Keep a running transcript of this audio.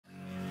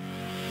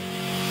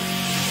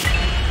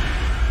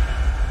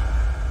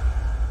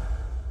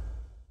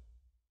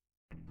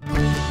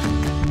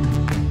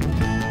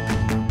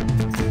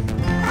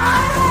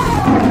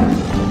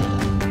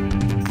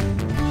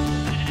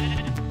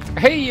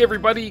Hey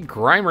everybody,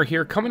 GReimer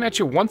here, coming at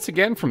you once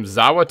again from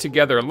ZAWA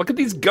Together. Look at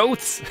these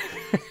goats!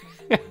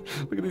 Look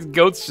at these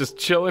goats just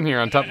chilling here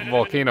on top of a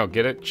volcano.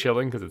 Get it?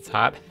 Chilling because it's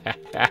hot?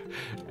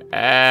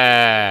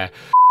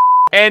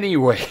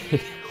 Anyway,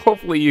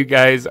 hopefully you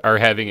guys are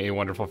having a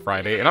wonderful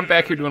Friday. And I'm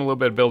back here doing a little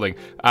bit of building.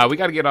 We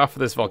got to get off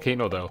of this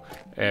volcano though,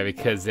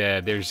 because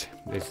this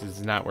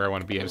is not where I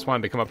want to be. I just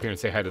wanted to come up here and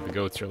say hi to the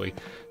goats really.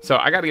 So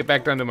I got to get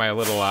back down to my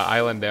little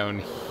island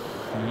down here.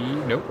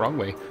 Nope, wrong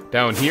way.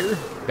 Down here,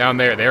 down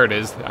there, there it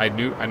is. I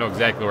know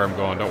exactly where I'm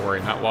going. Don't worry,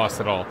 not lost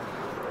at all.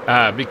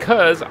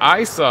 Because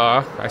I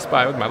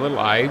spy with my little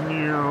eye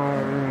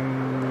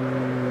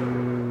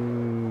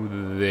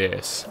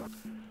this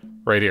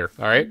right here.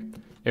 All right,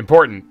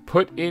 important.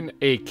 Put in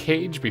a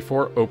cage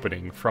before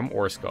opening from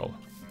Orskull.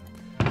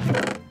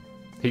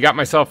 He got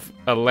myself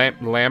a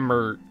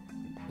Lammergear.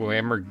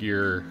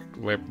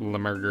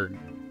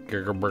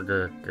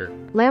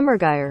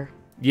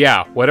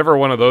 Yeah, whatever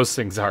one of those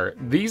things are.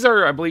 These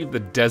are, I believe, the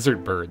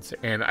desert birds,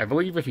 and I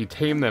believe if you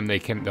tame them,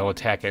 they'll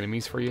attack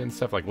enemies for you and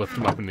stuff, like lift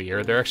them up in the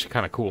air. They're actually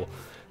kind of cool.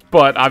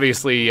 But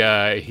obviously,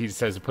 he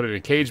says to put it in a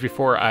cage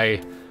before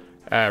I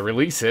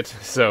release it,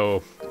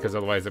 so because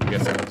otherwise I'm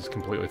guessing it'll just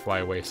completely fly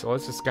away. So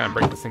let's just kind of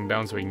break this thing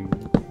down so we can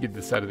get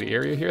this out of the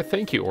area here.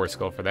 Thank you,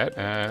 Orskull, for that.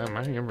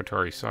 My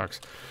inventory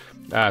sucks.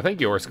 Thank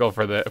you, Orskull,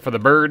 for the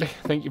bird.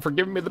 Thank you for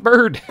giving me the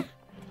bird.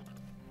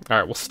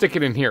 Alright, we'll stick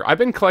it in here. I've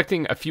been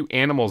collecting a few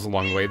animals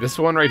along the way. This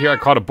one right here, I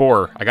caught a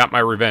boar. I got my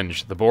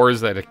revenge. The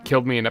boars that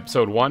killed me in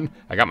episode 1,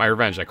 I got my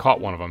revenge. I caught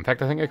one of them. In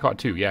fact, I think I caught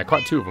 2. Yeah, I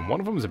caught 2 of them. One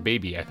of them was a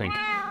baby, I think.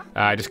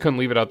 I just couldn't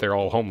leave it out there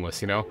all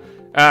homeless, you know?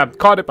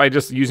 Caught it by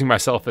just using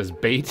myself as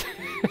bait.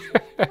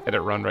 Had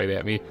it run right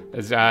at me.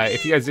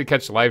 If you guys did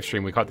catch the live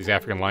stream, we caught these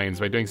African lions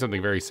by doing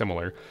something very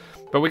similar.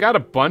 But we got a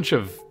bunch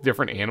of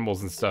different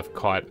animals and stuff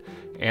caught.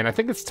 And I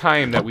think it's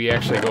time that we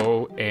actually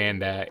go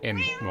and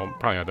well,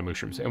 probably not the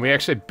mushrooms, and we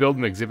actually build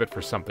an exhibit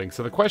for something.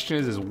 So the question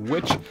is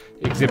which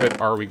exhibit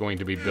are we going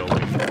to be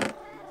building?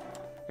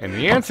 And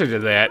the answer to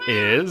that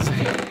is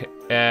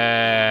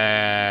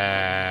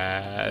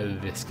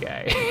this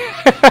guy.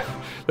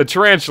 The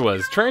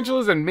tarantulas.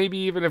 Tarantulas, and maybe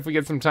even if we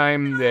get some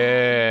time,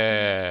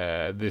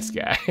 this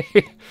guy.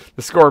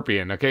 The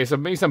scorpion, okay? So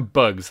maybe some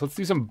bugs. Let's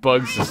do some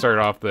bugs to start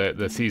off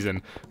the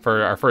season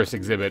for our first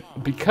exhibit,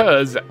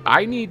 because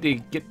I need to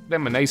get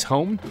them a nice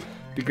home,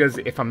 because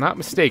if I'm not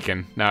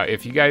mistaken, now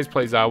if you guys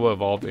play ZAWA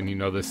Evolved and you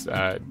know this,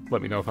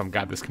 let me know if I've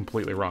got this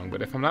completely wrong,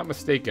 but if I'm not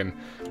mistaken,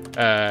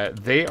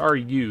 they are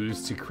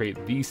used to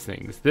create these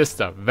things. This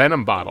stuff,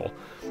 venom bottle.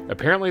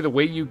 Apparently the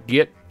way you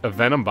get a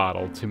venom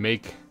bottle to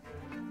make...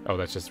 Oh,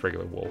 that's just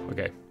regular wool.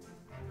 Okay.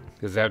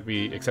 Does that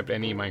be except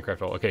any Minecraft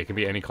wool? Okay, it can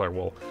be any color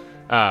wool.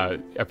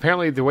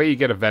 Apparently, the way you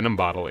get a venom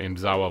bottle in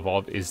ZAWA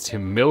Evolved is to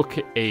milk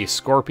a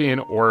scorpion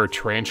or a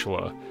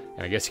tarantula.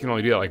 And I guess you can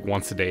only do that like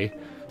once a day.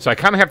 So I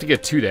kind of have to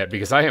get to that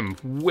because I am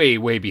way,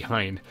 way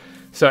behind.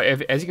 So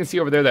as you can see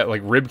over there, that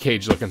like rib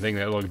cage looking thing,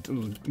 that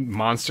little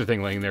monster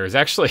thing laying there is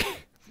actually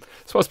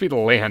supposed to be the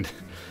land.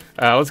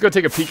 Let's go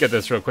take a peek at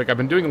this real quick. I've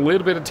been doing a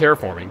little bit of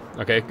terraforming.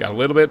 Okay, got a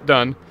little bit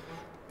done.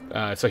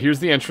 So here's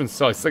the entrance.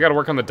 So I still got to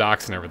work on the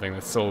docks and everything.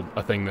 That's still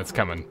a thing that's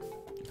coming.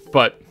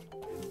 But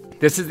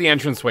this is the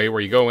entranceway where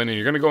you go in, and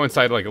you're going to go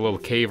inside like a little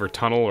cave or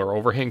tunnel or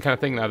overhang kind of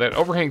thing. Now that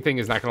overhang thing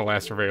is not going to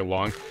last for very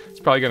long. It's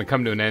probably going to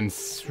come to an end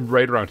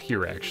right around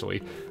here,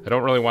 actually. I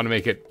don't really want to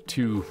make it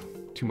too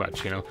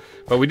much, you know.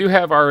 But we do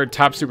have our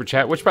top super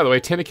chat, which, by the way,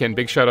 Tinnikin,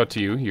 big shout out to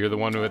you. You're the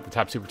one who had the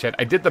top super chat.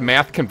 I did the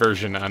math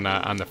conversion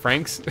on the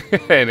francs,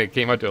 and it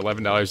came out to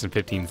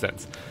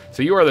 $11.15.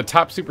 So you are the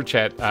top super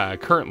chat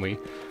currently.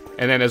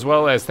 And then as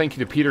well as thank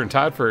you to Peter and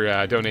Todd for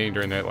donating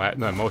during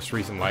the most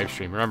recent live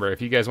stream. Remember,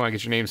 if you guys want to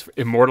get your names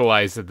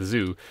immortalized at the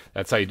zoo,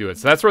 that's how you do it.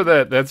 So that's where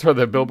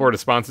the billboard of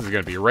sponsors is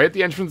going to be, right at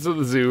the entrance of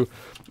the zoo,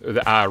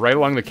 right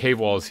along the cave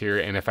walls here.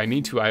 And if I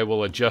need to, I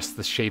will adjust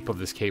the shape of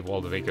this cave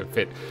wall to make it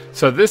fit.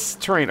 So this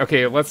terrain,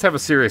 okay, let's have a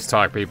serious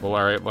talk, people.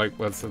 All right, like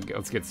let's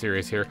get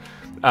serious here.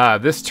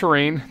 This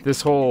terrain, this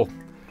whole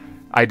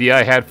idea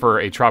I had for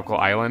a tropical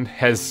island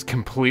has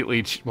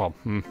completely, well,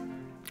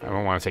 I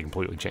don't want to say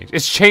completely changed.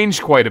 It's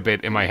changed quite a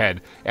bit in my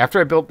head.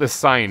 After I built this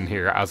sign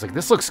here, I was like,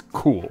 this looks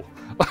cool.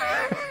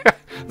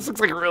 This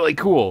looks like really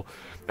cool.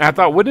 And I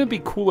thought, wouldn't it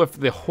be cool if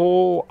the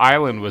whole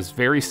island was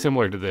very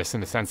similar to this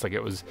in a sense, like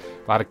it was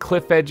a lot of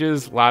cliff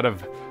edges, a lot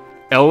of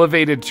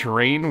elevated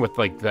terrain with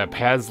like the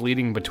paths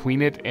leading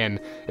between it.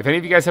 And if any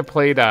of you guys have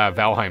played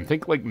Valheim,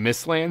 think like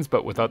Mistlands,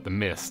 but without the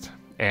mist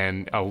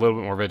and a little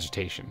bit more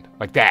vegetation.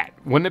 Like that.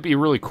 Wouldn't it be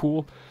really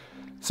cool?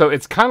 So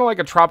it's kind of like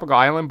a tropical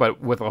island, but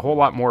with a whole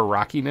lot more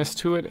rockiness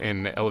to it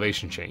and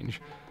elevation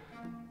change.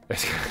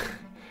 It's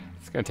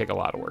going to take a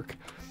lot of work.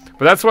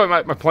 But that's what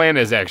my plan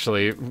is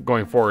actually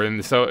going forward.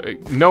 And so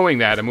knowing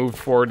that, I moved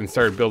forward and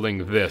started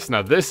building this.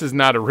 Now this is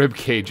not a rib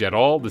cage at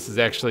all. This is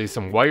actually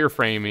some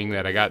wireframing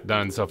that I got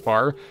done so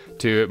far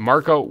to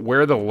mark out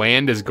where the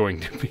land is going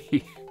to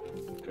be.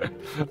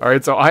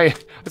 Alright, so I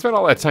spent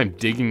all that time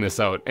digging this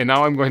out, and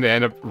now I'm going to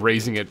end up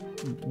raising it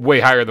way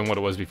higher than what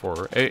it was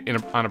before.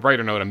 On a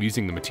brighter note, I'm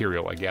using the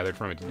material I gathered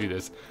from it to do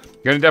this.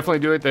 Gonna definitely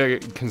do it to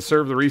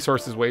conserve the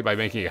resources way by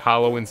making it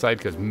hollow inside,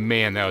 because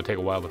man, that would take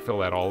a while to fill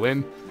that all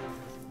in.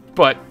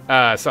 But,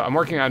 so I'm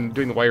working on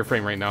doing the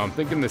wireframe right now. I'm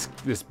thinking this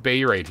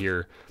bay right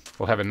here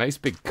will have a nice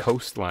big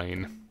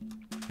coastline,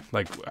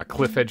 like a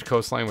cliff edge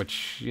coastline,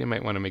 which you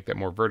might want to make that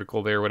more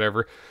vertical there,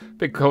 whatever.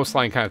 Big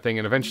coastline kind of thing,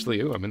 and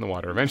eventually, ooh, I'm in the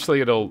water.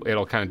 Eventually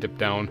it'll kind of dip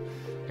down.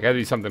 I gotta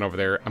do something over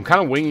there. I'm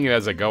kind of winging it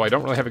as I go. I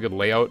don't really have a good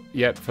layout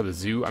yet for the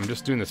zoo. I'm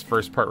just doing this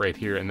first part right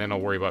here, and then I'll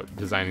worry about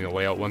designing the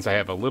layout once I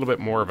have a little bit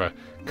more of a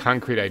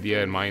concrete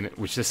idea in mind,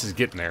 which this is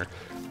getting there,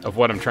 of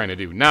what I'm trying to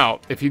do. Now,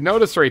 if you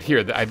notice right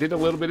here, that I did a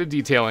little bit of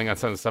detailing on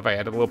some of the stuff. I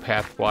added little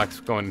path blocks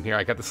going in here.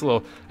 I got this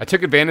little, I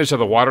took advantage of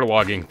the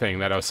waterlogging thing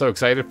that I was so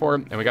excited for,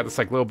 and we got this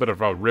like little bit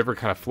of a river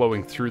kind of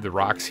flowing through the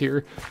rocks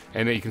here,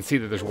 and then you can see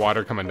that there's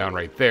water coming down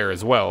right there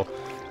as well.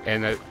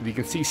 And you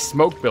can see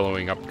smoke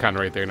billowing up kind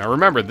of right there. Now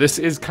remember, this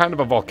is kind of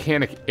a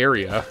volcanic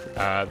area.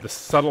 The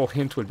subtle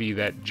hint would be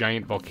that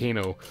giant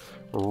volcano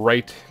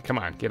right, come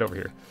on, get over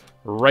here,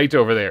 right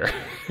over there.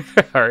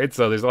 All right,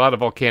 so there's a lot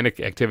of volcanic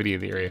activity in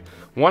the area.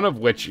 One of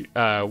which,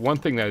 one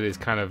thing that is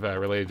kind of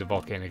related to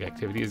volcanic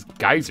activity is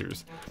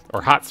geysers,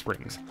 or hot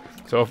springs.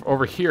 So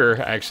over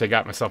here, I actually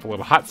got myself a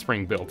little hot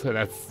spring built, and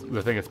that's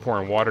the thing that's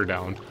pouring water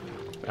down,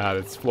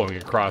 that's flowing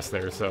across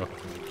there, so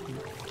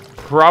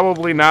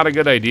probably not a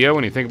good idea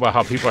when you think about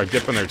how people are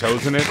dipping their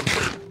toes in it.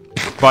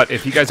 But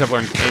if you guys have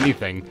learned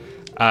anything,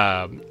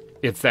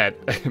 it's that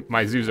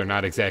my zoos are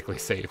not exactly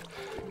safe.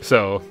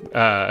 So,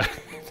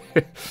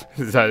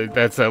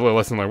 that's a little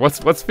lesson learned.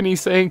 What's Finney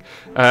saying?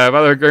 By the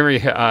way,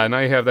 GReimer, now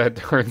you have that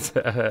Torrance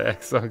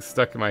song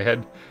stuck in my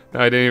head. No,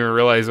 I didn't even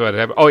realize what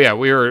happened. Oh yeah,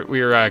 we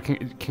were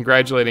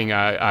congratulating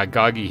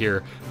Goggy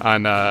here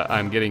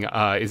on getting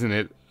isn't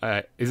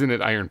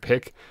it Iron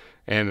Pick?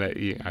 And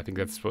yeah, I think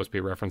that's supposed to be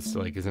a reference to,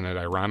 like, isn't it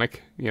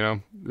ironic, you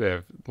know,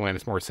 the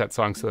Alanis Morissette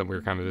song, so that we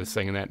were kind of just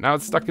singing that. Now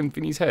it's stuck in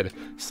Finney's head.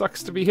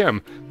 Sucks to be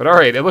him. But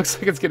alright, it looks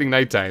like it's getting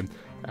nighttime.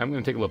 I'm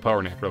going to take a little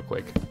power nap real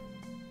quick.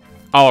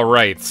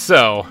 Alright,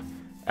 so,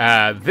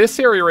 this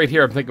area right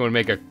here I'm thinking would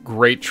make a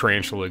great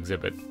tarantula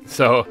exhibit.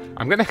 So,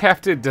 I'm going to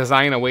have to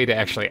design a way to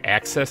actually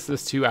access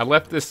this too. I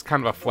left this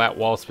kind of a flat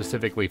wall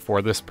specifically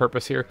for this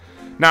purpose here.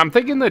 Now, I'm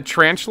thinking the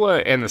tarantula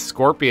and the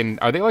scorpion,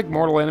 are they like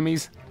mortal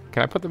enemies?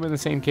 Can I put them in the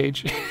same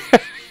cage?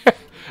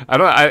 I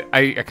don't.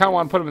 I kind of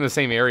want to put them in the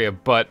same area,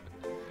 but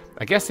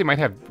I guess they might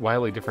have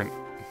wildly different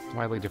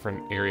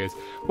areas.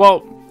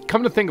 Well,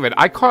 come to think of it,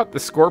 I caught the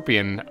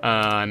scorpion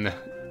on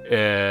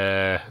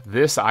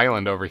this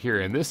island over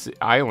here, and this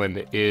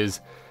island is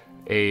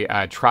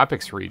a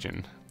tropics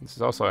region. This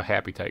is also a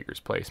Happy Tiger's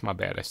place. My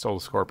bad. I stole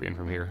the scorpion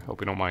from here.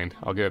 Hope you don't mind.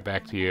 I'll give it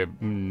back to you,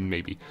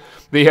 maybe.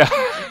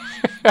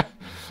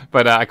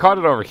 But I caught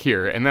it over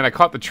here, and then I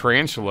caught the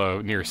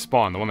tarantula near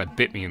spawn, the one that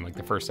bit me in like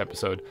the first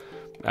episode,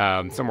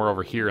 somewhere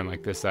over here in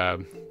like this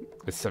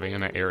this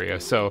savanna area.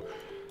 So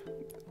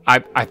I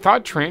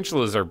thought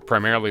tarantulas are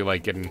primarily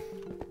like in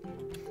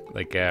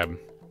like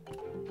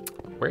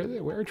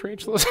where are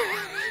tarantulas?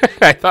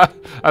 I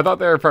thought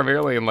they were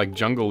primarily in like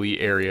jungle-y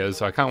areas,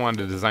 so I kind of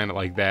wanted to design it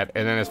like that.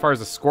 And then as far as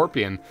the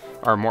scorpion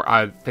are more,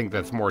 I think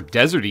that's more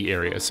deserty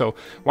areas. So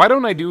why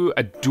don't I do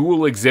a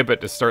dual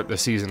exhibit to start the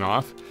season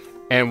off?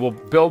 And we'll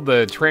build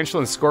the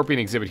tarantula and scorpion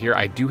exhibit here.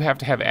 I do have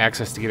to have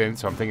access to get in,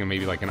 so I'm thinking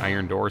maybe like an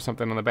iron door or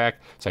something on the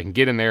back, so I can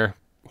get in there,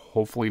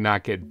 hopefully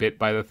not get bit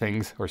by the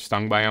things or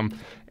stung by them,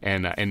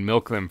 and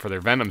milk them for their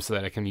venom so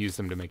that I can use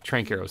them to make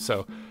trank arrows.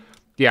 So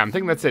yeah, I'm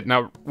thinking that's it.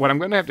 Now, what I'm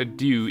going to have to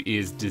do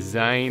is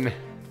design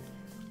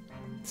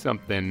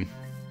something.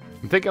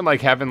 I'm thinking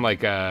like having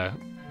like a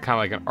kind of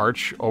like an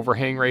arch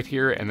overhang right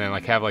here, and then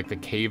like have like the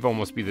cave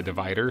almost be the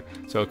divider,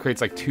 so it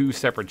creates like two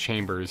separate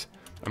chambers.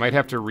 I might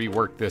have to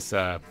rework this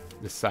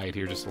this side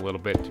here just a little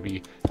bit to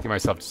give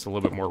myself just a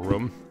little bit more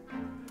room.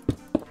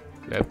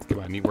 Come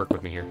on, you work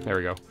with me here. There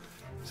we go.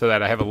 So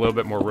that I have a little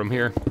bit more room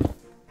here.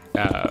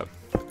 Yeah,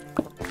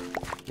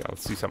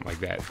 let's do something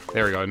like that.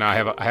 There we go. Now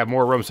I have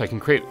more room so I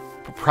can create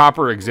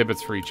proper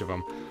exhibits for each of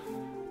them.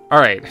 All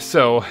right,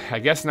 so I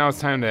guess now it's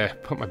time to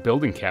put my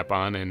building cap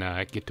on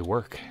and get to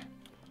work.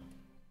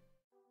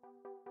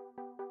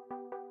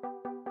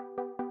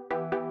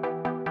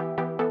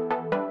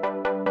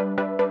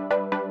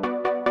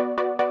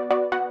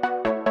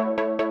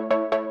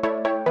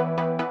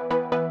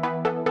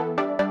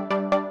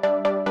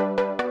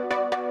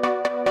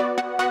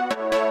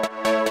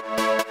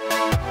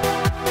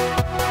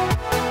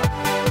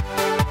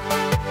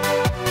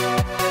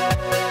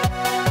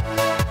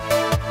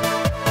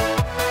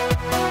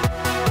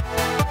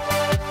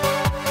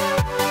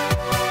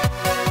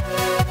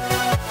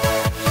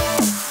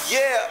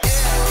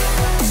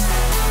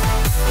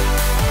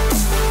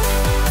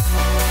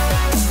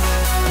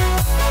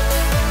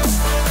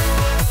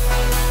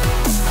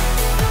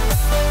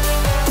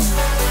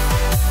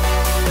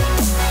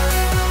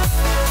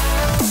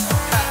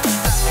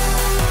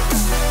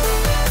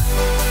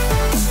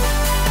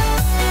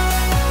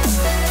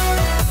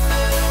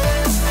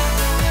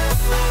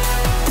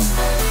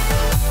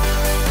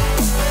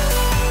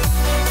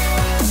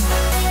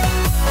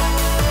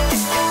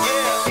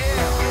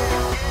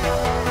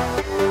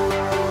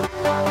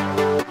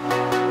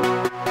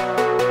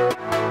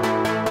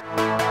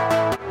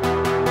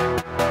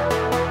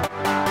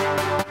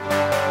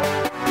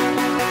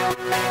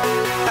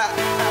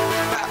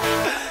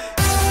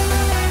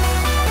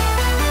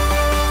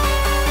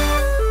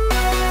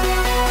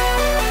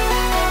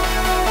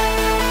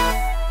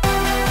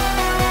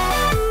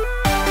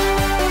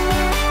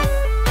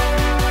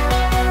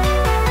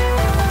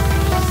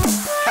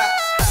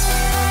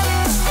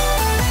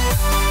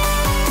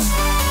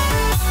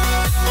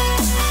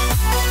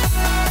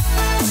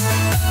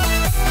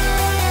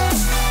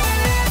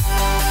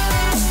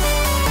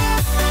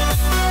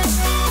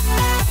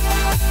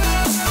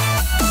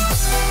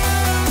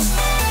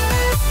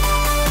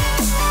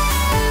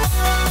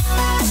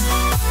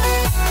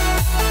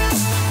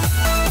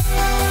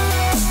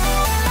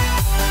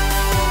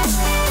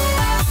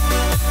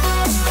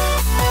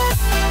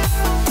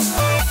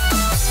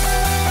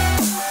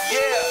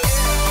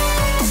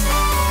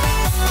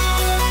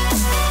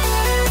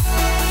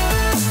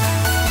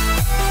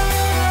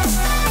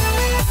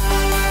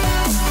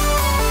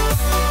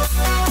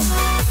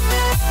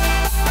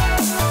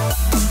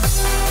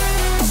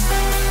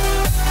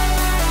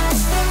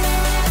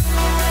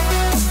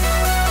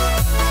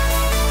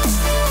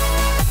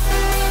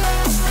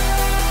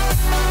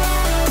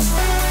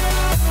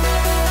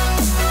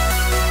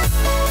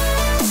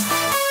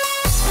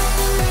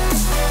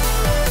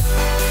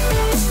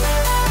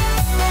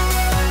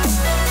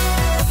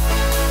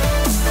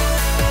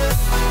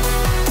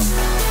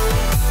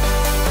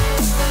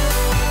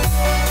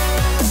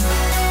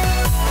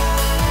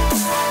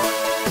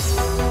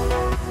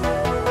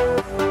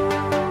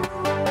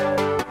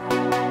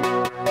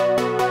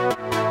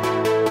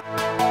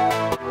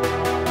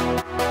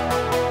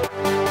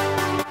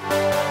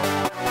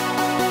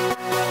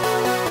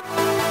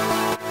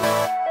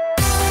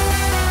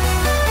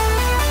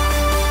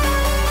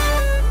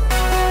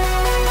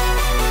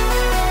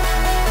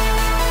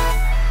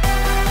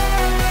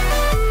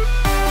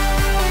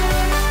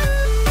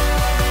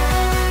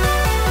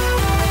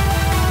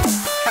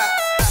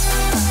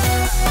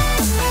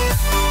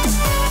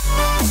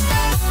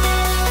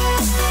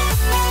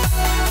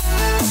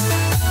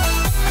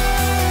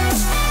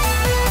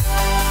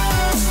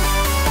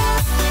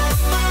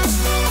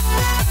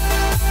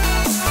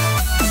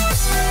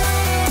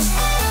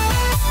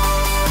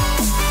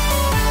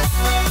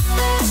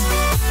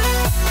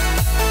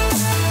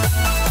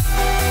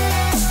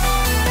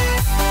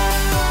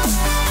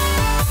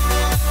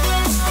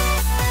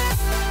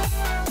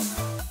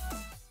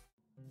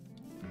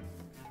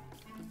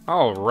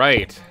 All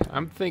right,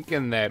 I'm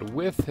thinking that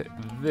with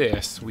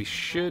this, we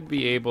should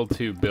be able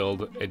to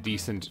build a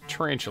decent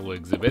tarantula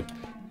exhibit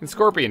and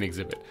scorpion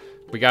exhibit.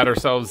 We got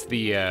ourselves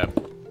the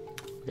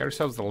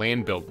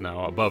land built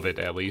now, above it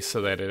at least,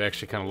 so that it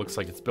actually kind of looks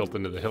like it's built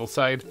into the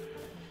hillside.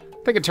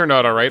 I think it turned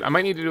out all right. I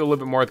might need to do a little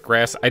bit more with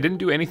grass. I didn't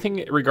do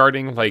anything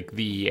regarding like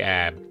the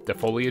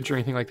foliage or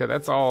anything like that.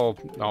 That's all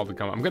to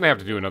come. I'm gonna have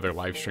to do another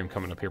live stream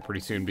coming up here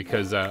pretty soon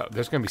because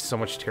there's gonna be so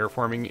much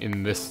terraforming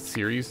in this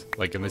series,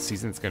 like in this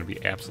season. It's gonna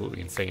be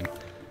absolutely insane.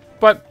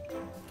 But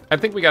I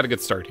think we got a good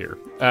start here.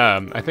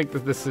 I think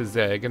that this is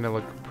gonna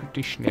look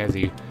pretty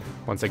snazzy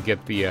once I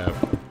get the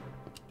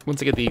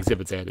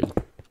exhibits added.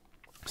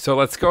 So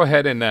let's go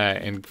ahead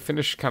and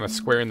finish kind of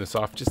squaring this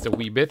off just a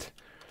wee bit.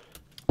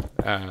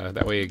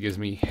 That way it gives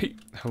me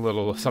a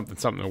little something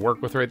to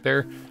work with right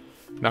there.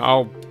 Now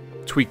I'll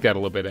tweak that a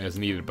little bit as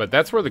needed, but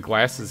that's where the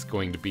glass is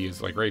going to be,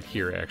 is like right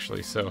here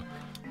actually. So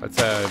let's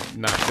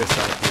knock this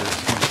out here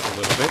just a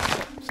little bit.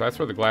 So that's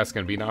where the glass is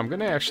going to be. Now I'm going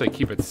to actually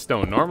keep it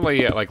stone.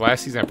 Normally, like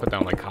last season I put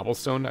down like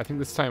cobblestone. I think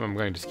this time I'm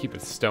going to just keep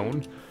it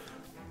stone.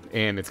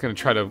 And it's going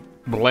to try to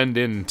blend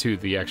into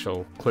the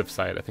actual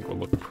cliffside. I think will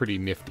look pretty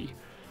nifty.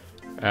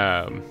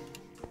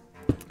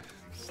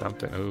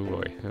 Something,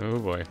 oh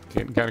boy,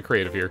 getting kind of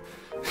creative here.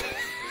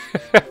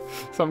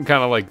 Something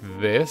kind of like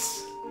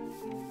this.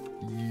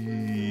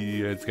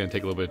 Yeah, it's gonna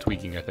take a little bit of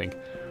tweaking, I think.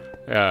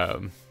 I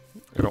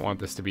don't want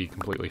this to be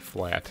completely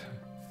flat.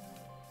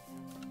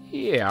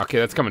 Yeah, okay,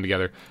 that's coming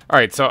together. All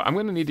right, so I'm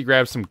gonna need to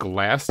grab some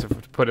glass to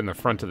put in the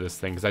front of this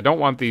thing because I don't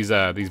want these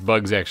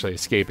bugs actually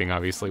escaping.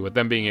 Obviously, with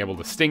them being able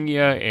to sting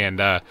you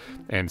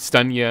and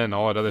stun you and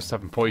all that other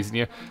stuff and poison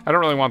you, I don't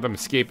really want them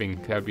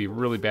escaping. That'd be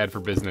really bad for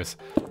business.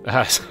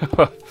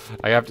 So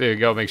I have to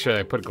go make sure that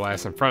I put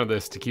glass in front of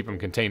this to keep them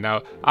contained.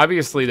 Now,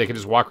 obviously, they can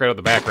just walk right out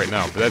the back right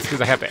now, but that's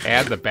because I have to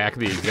add the back of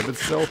the exhibit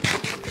still.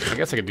 I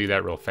guess I could do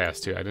that real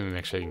fast too. I didn't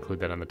actually include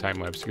that on the time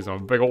lapse because I'm a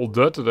big old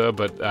da-da-da,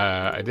 but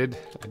I did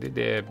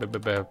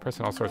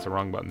pressing all sorts of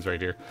wrong buttons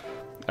right here.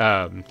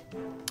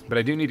 But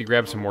I do need to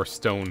grab some more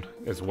stone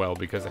as well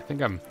because I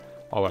think I'm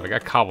all out. I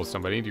got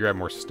cobblestone, but I need to grab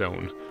more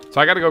stone.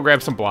 So I got to go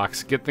grab some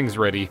blocks, get things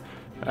ready,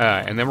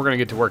 and then we're going to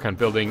get to work on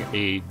building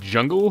a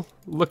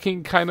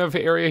jungle-looking kind of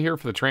area here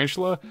for the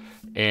tarantula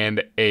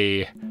and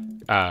a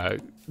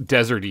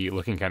deserty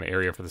looking kind of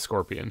area for the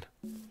scorpion.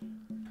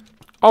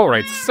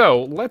 Alright,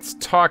 so let's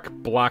talk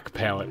block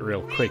palette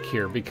real quick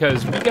here,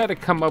 because we got to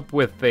come up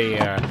with a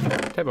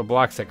type of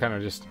blocks that kind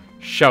of just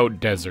shout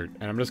desert.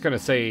 And I'm just going to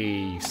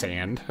say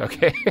sand,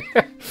 okay?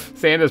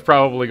 Sand is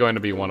probably going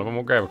to be one of them.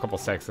 We'll grab a couple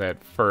stacks of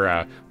that for,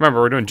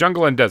 remember, we're doing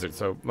jungle and desert,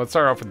 so let's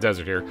start off with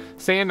desert here.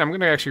 Sand, I'm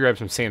going to actually grab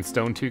some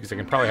sandstone too, because I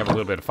can probably have a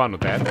little bit of fun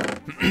with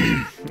that.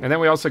 And then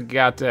we also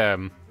got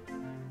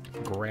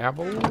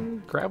gravel.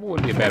 Gravel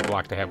would be a bad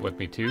block to have with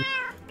me too.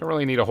 Don't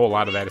really need a whole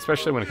lot of that,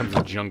 especially when it comes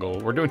to jungle.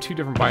 We're doing two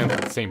different biomes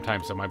at the same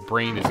time, so my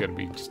brain is going to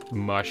be just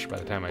mush by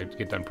the time I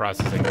get done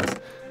processing this.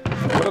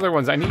 What other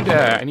ones? I need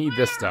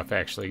this stuff,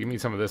 actually. Give me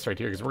some of this right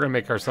here, because we're going to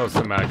make ourselves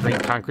some green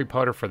concrete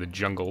powder for the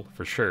jungle,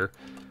 for sure.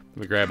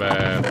 Let me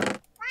grab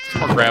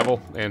some more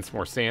gravel and some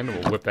more sand, and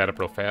we'll whip that up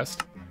real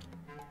fast.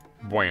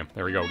 Bam.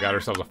 There we go. Got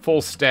ourselves a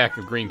full stack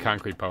of green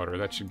concrete powder.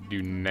 That should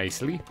do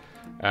nicely.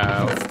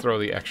 Let's throw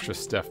the extra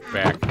stuff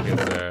back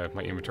because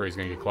my inventory is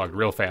going to get clogged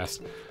real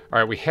fast. All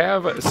right, we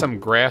have some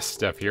grass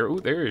stuff here. Ooh,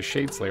 there is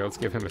Shade Slayer. Let's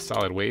give him a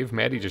solid wave.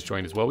 Maddie just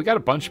joined as well. We got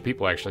a bunch of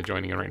people actually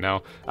joining in right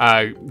now.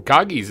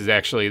 Goggies is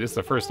actually, this is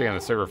the first day on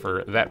the server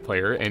for that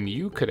player, and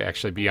you could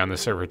actually be on the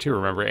server too.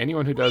 Remember,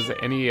 anyone who does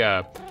any,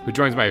 who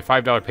joins my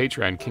 $5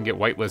 Patreon can get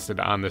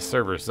whitelisted on this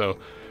server. So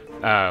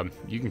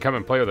you can come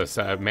and play with us.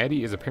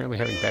 Maddie is apparently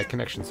having bad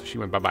connection, so she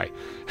went bye-bye.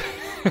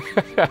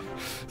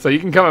 So you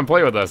can come and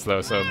play with us,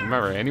 though. So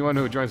remember, anyone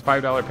who joins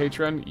 $5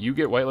 Patreon, you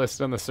get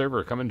whitelisted on the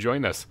server. Come and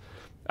join us.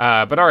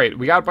 But all right,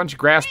 we got a bunch of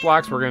grass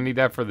blocks. We're going to need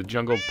that for the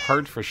jungle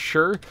part for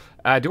sure.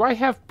 Do I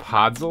have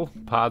Podzol?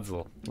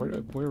 Podzol.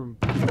 Where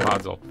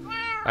Podzol?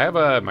 I have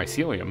a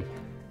mycelium.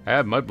 I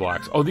have mud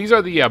blocks. Oh, these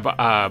are the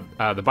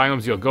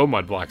biomes you'll go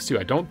mud blocks, too.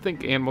 I don't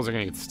think animals are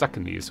going to get stuck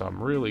in these, so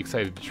I'm really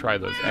excited to try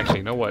those. Actually,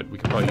 you know what? We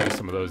could probably use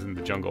some of those in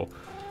the jungle.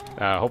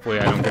 Hopefully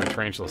I don't get a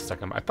tarantula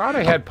stuck in them. I thought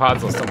I had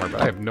Podzol somewhere,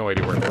 but I have no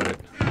idea where to put it.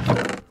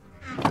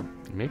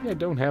 Maybe I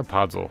don't have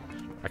Podzol.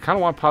 I kind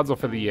of want Podzol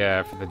for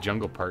the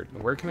jungle part.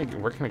 Where can I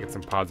get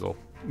some Podzol?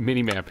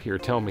 Minimap here.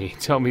 Tell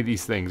me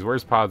these things.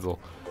 Where's Podzol?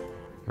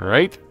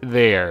 Right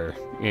there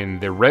in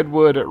the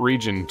Redwood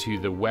region to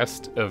the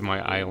west of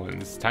my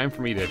islands. Time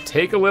for me to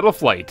take a little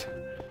flight.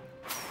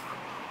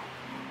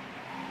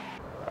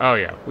 Oh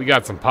yeah, we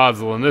got some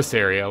Podzol in this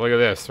area. Look at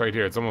this right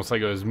here. It's almost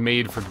like it was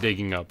made for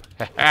digging up.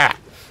 Ha!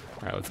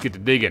 All right, let's get to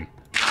digging.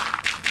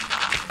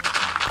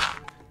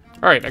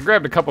 All right, I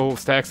grabbed a couple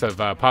stacks of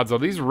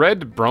Podzol. These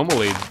red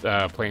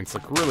bromelade plants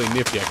look really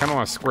nifty. I kind of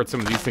want to squirt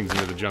some of these things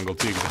into the jungle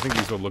too, because I think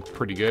these would look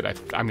pretty good.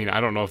 I mean, I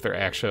don't know if they're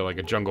actually like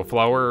a jungle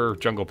flower or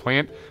jungle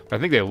plant, but I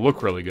think they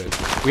look really good.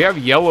 We have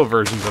yellow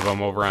versions of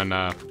them over on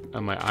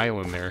my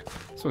island there.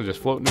 This one's just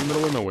floating in the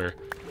middle of nowhere.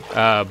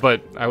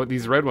 But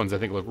these red ones I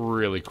think look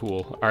really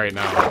cool. All right,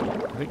 now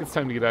I think it's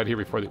time to get out of here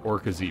before the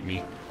orcas eat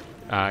me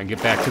and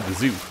get back to the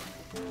zoo.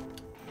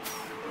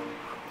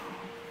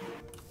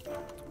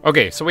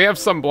 Okay, so we have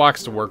some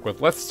blocks to work with.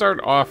 Let's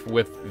start off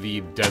with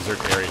the desert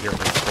area here for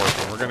the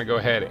scorpion. We're going to go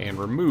ahead and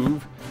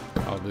remove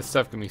all this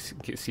stuff. Let me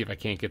see if I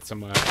can't get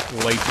some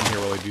lights in here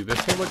while I do this.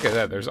 Hey, look at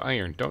that. There's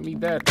iron. Don't need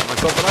that. Got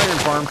myself an iron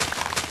farm.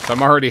 So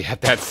I'm already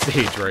at that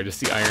stage where I just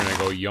see iron and I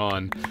go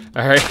yawn.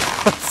 All right,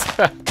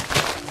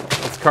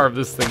 let's carve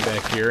this thing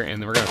back here, and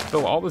then we're going to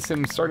fill all this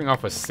in, starting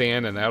off with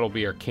sand, and that'll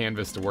be our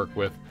canvas to work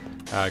with.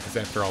 Because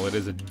after all, it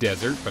is a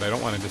desert, but I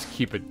don't want to just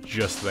keep it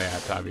just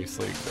that,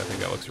 obviously, because I think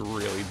that looks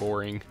really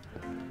boring.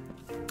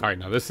 Alright,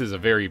 now this is a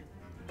very,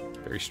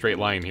 very straight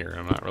line here.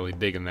 I'm not really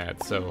digging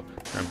that, so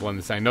I'm going to blend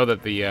this. I know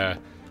that the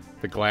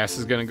glass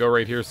is going to go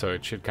right here, so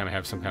it should kind of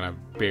have some kind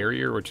of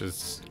barrier, which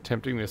is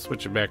tempting to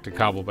switch it back to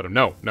cobble, but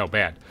no,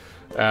 bad.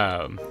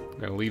 I'm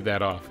going to leave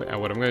that off. And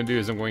what I'm going to do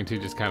is I'm going to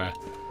just kind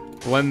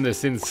of blend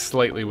this in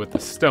slightly with the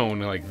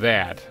stone like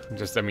that.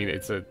 Just, I mean,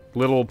 it's a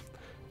little...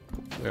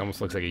 It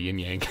almost looks like a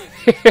yin-yang.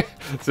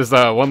 It's just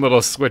one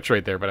little switch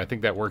right there, but I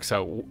think that works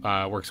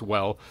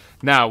well.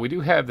 Now, we do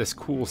have this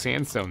cool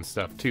sandstone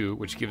stuff, too,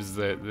 which gives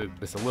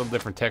this a little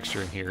different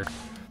texture in here.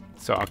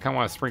 So I kind of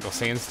want to sprinkle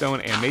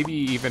sandstone and maybe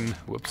even,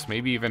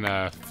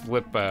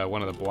 flip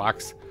one of the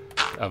blocks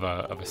of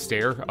a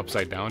stair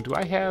upside down. Do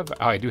I have...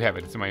 Oh, I do have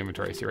it. It's in my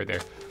inventory. I see it right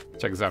there.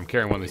 Check this out. I'm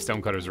carrying one of these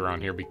stone cutters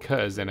around here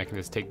because then I can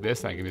just take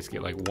this and I can just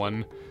get like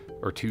 1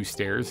 or 2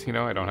 stairs, you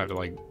know? I don't have to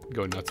like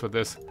go nuts with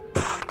this.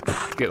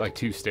 Get like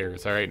 2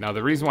 stairs. All right, now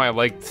the reason why I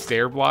like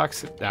stair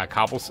blocks,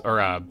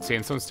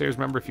 sandstone stairs,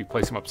 remember if you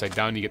place them upside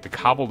down you get the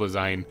cobble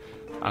design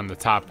on the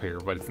top here,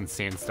 but it's in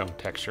sandstone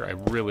texture. I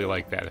really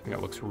like that. I think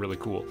that looks really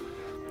cool.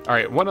 All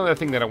right, one other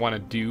thing that I want to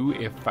do,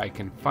 if I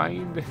can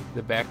find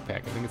the backpack,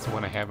 I think it's the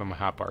one I have in my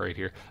hotbar right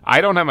here. I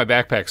don't have my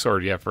backpack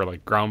sorted yet for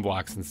like ground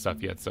blocks and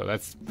stuff yet, so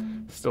that's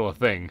still a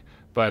thing.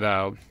 But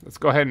let's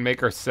go ahead and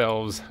make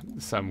ourselves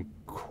some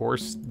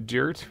coarse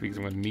dirt, because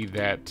I'm going to need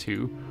that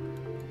too.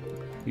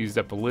 Used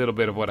up a little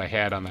bit of what I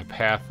had on that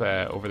path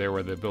over there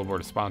where the billboard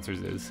of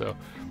sponsors is. So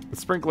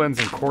let's sprinkle in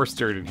some coarse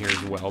dirt in here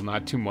as well.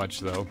 Not too much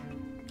though.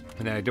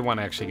 And then I do want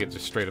to actually get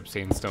just straight up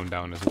sandstone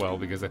down as well,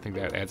 because I think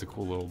that adds a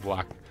cool little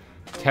block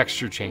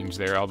texture change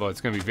there, although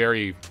it's going to be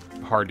very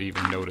hard to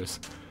even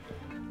notice.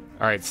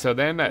 Alright, so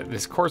then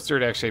this coarse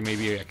dirt, actually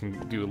maybe I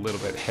can do a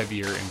little bit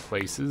heavier in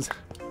places.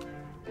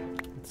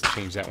 Let's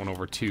change that one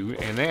over too.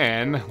 And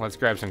then let's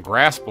grab some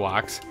grass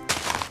blocks.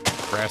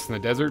 Grass in the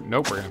desert?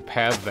 Nope, we're going to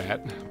path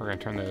that. We're going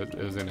to turn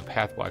those into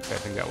path blocks. I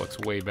think that looks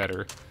way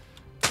better.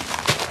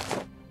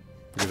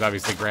 Because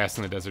obviously grass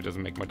in the desert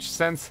doesn't make much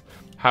sense.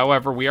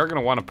 However, we are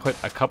going to want to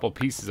put a couple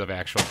pieces of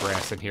actual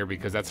grass in here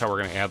because that's how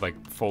we're going to add like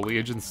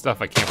foliage and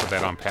stuff. I can't put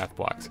that on path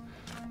blocks.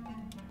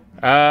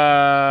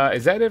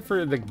 Is that it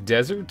for the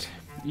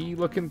desert-y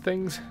looking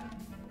things?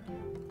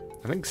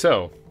 I think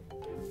so.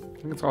 I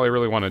think that's all I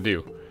really want to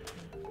do.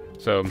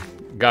 So,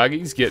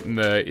 Goggy's getting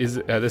the...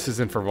 this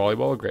isn't for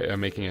volleyball. Great,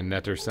 I'm making a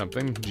net or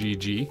something.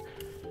 GG.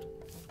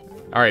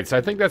 Alright, so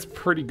I think that's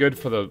pretty good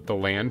for the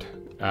land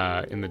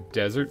in the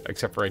desert.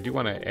 Except for I do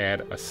want to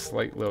add a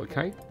slight little...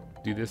 Can I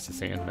do this to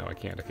sand? No, I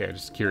can't. Okay, I'm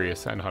just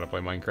curious. I know how to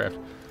play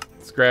Minecraft.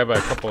 Let's grab a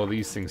couple of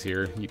these things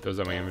here. Keep those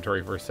on my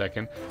inventory for a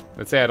second.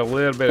 Let's add a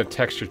little bit of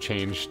texture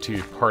change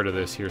to part of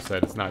this here so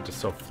that it's not just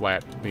so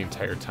flat the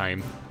entire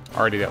time.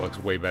 Already that looks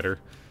way better.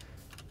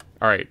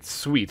 Alright,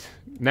 sweet.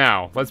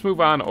 Now, let's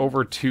move on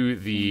over to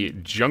the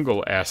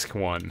jungle-esque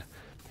one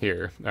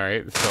here.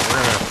 Alright, so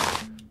we're gonna...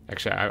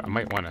 Actually, I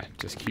might want to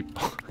just keep...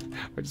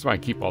 I just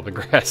want to keep all the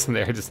grass in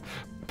there. I just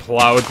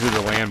plowed through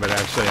the land, but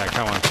actually I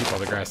kind of want to keep all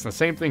the grass. And the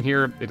same thing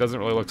here. It doesn't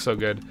really look so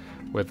good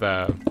with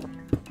it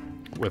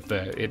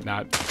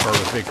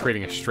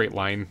creating a straight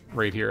line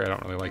right here. I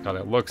don't really like how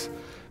that looks.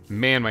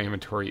 Man, my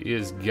inventory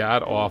is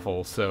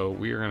god-awful, so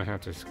we are going to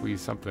have to squeeze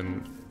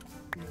something...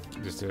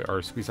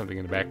 squeeze something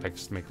in the backpack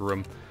just to make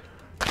room,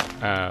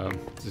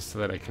 just so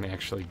that I can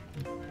actually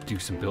do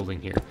some building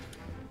here.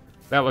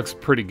 That looks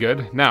pretty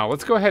good. Now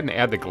let's go ahead and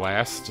add the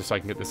glass just so I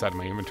can get this out of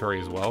my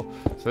inventory as well.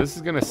 So this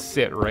is gonna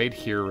sit right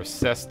here,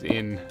 recessed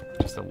in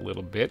just a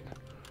little bit.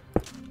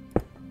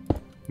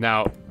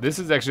 Now this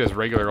is actually just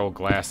regular old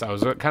glass. I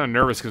was kind of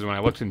nervous because when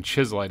I looked in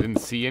chisel I didn't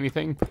see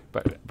anything,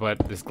 but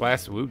this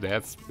glass, ooh,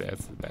 that's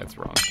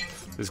wrong.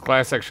 This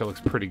glass actually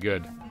looks pretty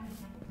good.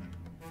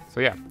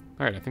 So yeah,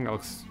 all right, I think that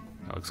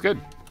looks good.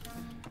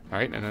 All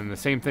right, and then the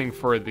same thing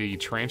for the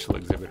tarantula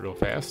exhibit real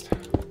fast.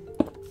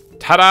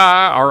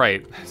 Ta-da! All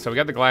right, so we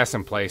got the glass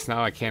in place.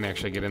 Now I can't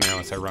actually get in there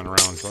unless I run around.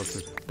 So let's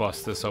just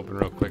bust this open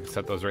real quick,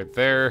 set those right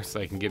there so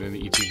I can get into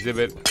each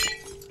exhibit.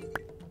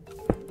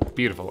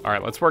 Beautiful. All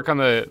right, let's work on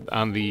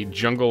the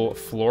jungle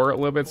floor a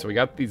little bit. So we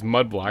got these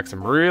mud blocks.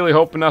 I'm really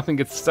hoping nothing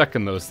gets stuck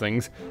in those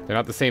things. They're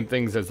not the same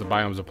things as the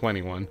Biomes of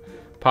Plenty one.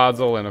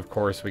 Podzol, and of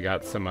course we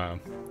got some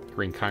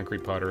green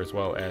concrete powder as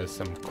well as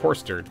some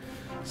coarse dirt.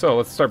 So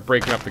let's start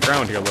breaking up the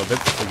ground here a little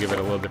bit to give it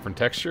a little different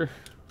texture.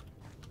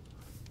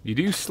 You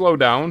do slow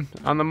down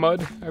on the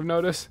mud, I've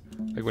noticed,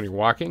 like when you're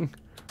walking.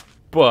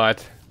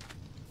 but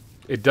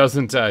it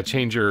doesn't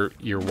change your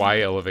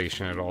Y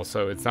elevation at all,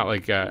 so it's not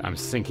like I'm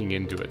sinking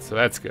into it, so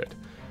that's good.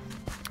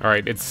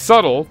 Alright, it's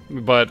subtle,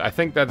 but I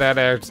think that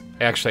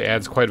actually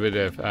adds quite a bit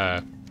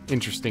of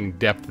interesting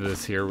depth to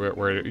this here,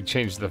 where it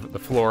changed the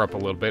floor up a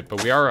little bit,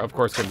 but we are, of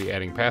course, going to be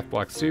adding path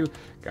blocks too.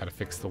 Gotta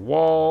fix the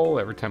wall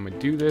every time I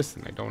do this,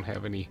 and I don't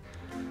have any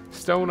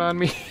stone on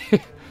me.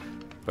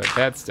 But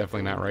that's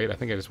definitely not right. I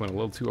think I just went a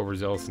little too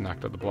overzealous and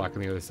knocked out the block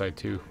on the other side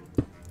too.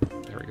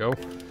 There we go.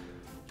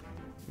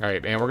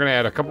 Alright, and we're going to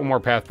add a couple more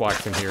path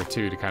blocks in here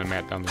too to kind of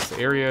mat down this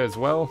area as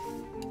well.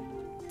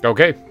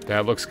 Okay,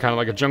 that looks kind of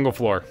like a jungle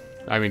floor.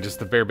 I mean, just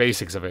the bare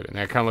basics of it. And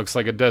that kind of looks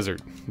like a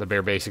desert. The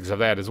bare basics of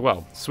that as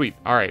well. Sweet.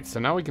 Alright, so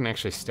now we can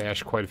actually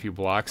stash quite a few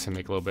blocks and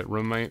make a little bit of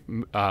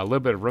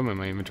room in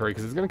my inventory,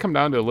 because it's going to come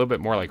down to a little bit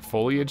more like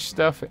foliage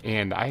stuff.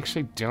 And I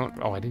actually don't...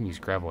 Oh, I didn't use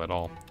gravel at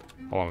all.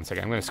 Hold on one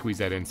second. I'm going to squeeze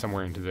that in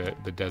somewhere into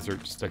the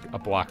desert, just a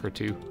block or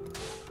two.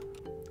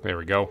 There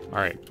we go.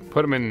 Alright,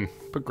 put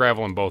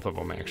gravel in both of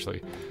them,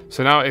 actually.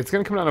 So now it's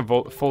going to come down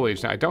to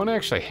foliage. Now, I don't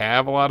actually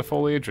have a lot of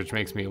foliage, which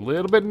makes me a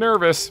little bit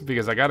nervous,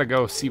 because I got to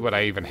go see what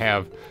I even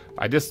have.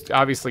 I just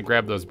obviously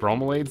grabbed those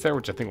bromeliads there,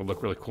 which I think would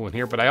look really cool in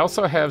here, but I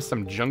also have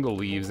some jungle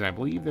leaves, and I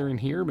believe they're in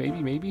here,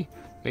 maybe?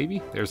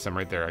 There's some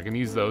right there. I can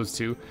use those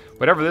too.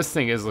 Whatever this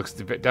thing is looks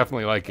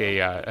definitely like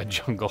a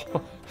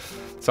jungle.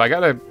 So I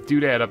got to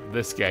doodad up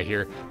this guy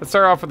here. Let's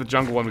start off with the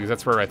jungle one, because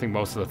that's where I think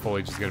most of the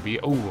foliage is going to be.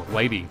 Oh,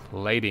 lighting.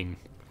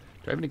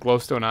 Do I have any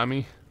glowstone on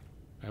me?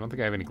 I don't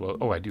think I have any glow...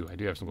 Oh, I do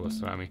have some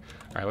glowstone on me.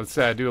 Alright, let's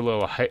do a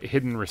little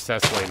hidden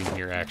recess lighting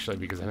here, actually,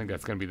 because I think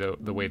that's going to be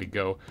the way to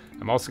go.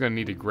 I'm also going to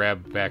need to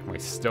grab back my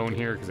stone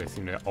here, because I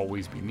seem to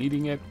always be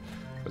needing it.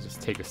 I'll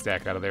just take a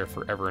stack out of there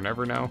forever and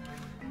ever now.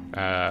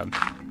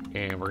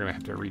 And we're going to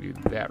have to redo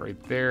that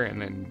right there, and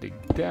then dig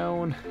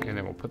down, and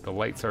then we'll put the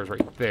light stars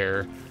right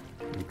there,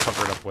 and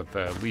cover it up with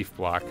the leaf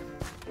block.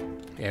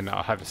 And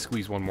I'll have to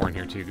squeeze one more in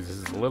here too, because this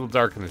is a little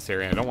dark in this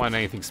area. I don't want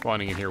anything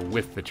spawning in here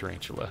with the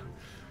tarantula.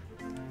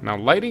 Now,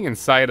 lighting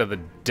inside of the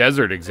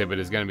desert exhibit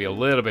is going to be a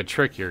little bit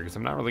trickier, because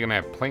I'm not really going to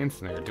have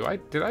plants in there.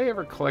 Did I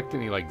ever collect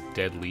any, like,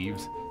 dead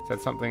leaves? Is that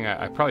something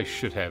I probably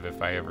should have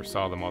if I ever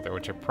saw them out there,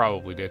 which I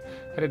probably did.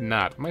 I did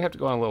not. I might have to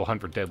go on a little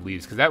hunt for dead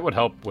leaves, because that would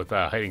help with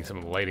hiding some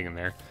of the lighting in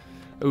there.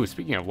 Oh,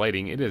 speaking of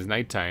lighting, it is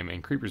nighttime,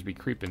 and creepers be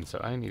creeping,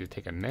 so I need to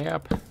take a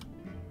nap.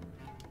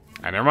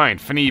 Ah, never mind.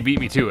 Finny beat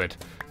me to it.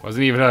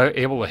 Wasn't even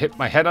able to hit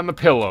my head on the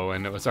pillow,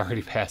 and it was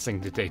already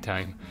passing to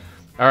daytime.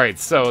 Alright,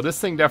 so this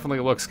thing definitely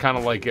looks kind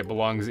of like it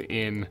belongs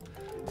in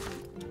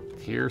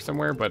here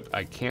somewhere, but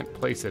I can't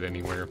place it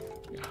anywhere.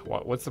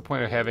 What's the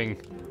point of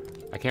having...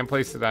 I can't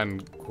place it on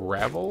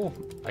gravel.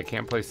 I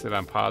can't place it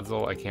on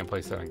podzol. I can't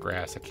place it on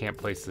grass. I can't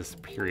place this,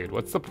 period.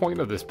 What's the point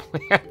of this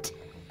plant?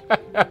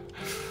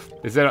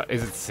 Is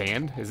it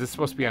sand? Is this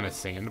supposed to be on a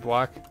sand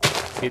block?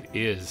 It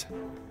is.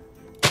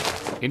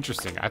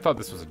 Interesting. I thought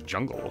this was a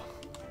jungle.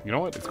 You know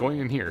what? It's going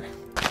in here.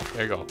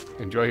 There you go.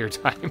 Enjoy your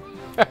time.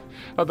 I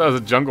thought that was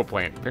a jungle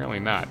plant. Apparently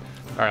not.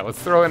 Alright,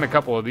 let's throw in a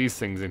couple of these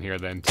things in here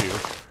then, too.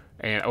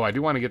 And, oh, I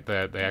do want to get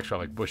the actual,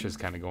 like, bushes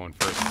kind of going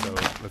first. So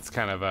let's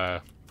kind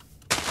of,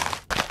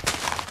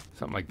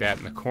 something like that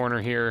in the corner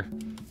here.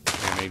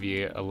 And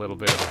maybe a little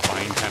bit of a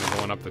vine kind of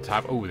going up the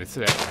top. Oh, this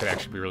could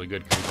actually be really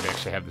good, because we could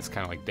actually have this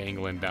kind of, like,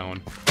 dangling down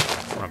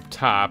from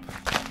top.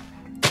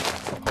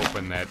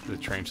 Hoping that the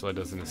tarantula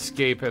doesn't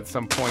escape at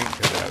some point,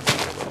 because that would be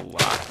a little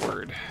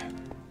awkward.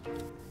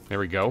 There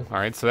we go.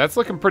 Alright, so that's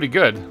looking pretty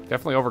good.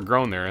 Definitely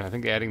overgrown there. I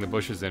think adding the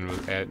bushes in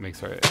adds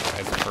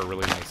for a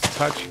really nice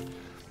touch.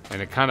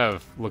 And it kind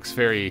of looks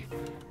very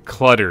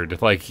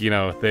cluttered. Like, you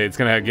know, it's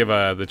going to give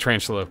the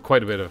tarantula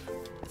quite a bit of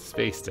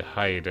space to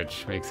hide,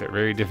 which makes it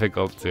very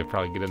difficult to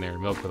probably get in there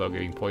and milk without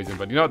getting poisoned.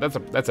 But, you know,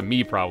 that's a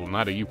me problem,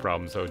 not a you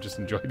problem. So just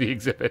enjoy the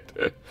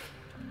exhibit.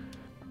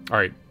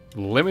 Alright.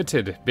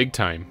 Limited big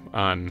time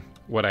on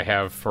what I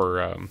have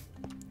for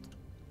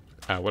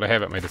what I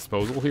have at my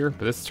disposal here,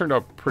 but this turned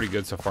out pretty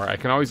good so far. I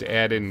can always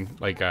add in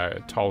like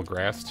tall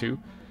grass too,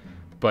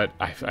 but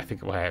I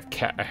think I have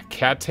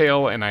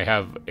cattail, and I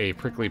have a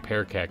prickly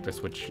pear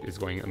cactus, which is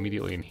going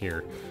immediately in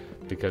here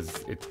because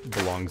it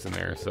belongs in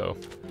there. So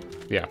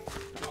yeah,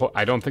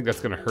 I don't think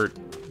that's gonna hurt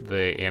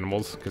the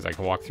animals, because I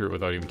can walk through it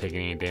without even taking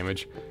any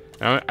damage.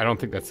 And I don't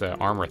think that's an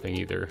armor thing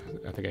either.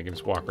 I think I can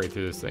just walk right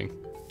through this thing.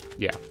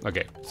 Yeah,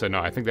 okay. So no,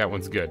 I think that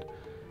one's good.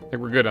 I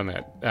think we're good on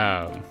that.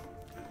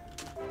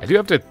 I do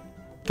have to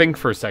think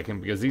for a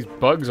second, because these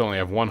bugs only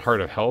have 1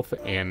 heart of health,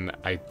 and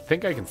I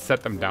think I can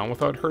set them down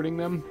without hurting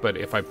them. But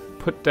if I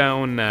put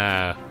down,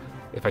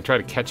 if I try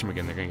to catch them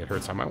again, they're gonna get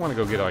hurt. So I might want to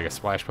go get like a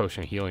splash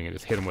potion of healing and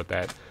just hit them with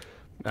that,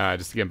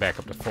 just to get them back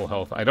up to full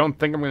health. I don't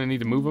think I'm gonna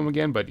need to move them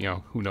again, but you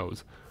know, who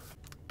knows?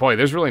 Boy,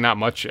 there's really not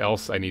much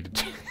else I need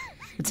to do.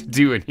 To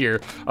do in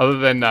here other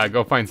than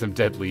go find some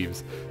dead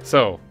leaves.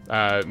 So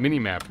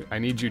mini-map, I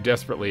need you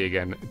desperately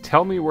again.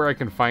 Tell me where I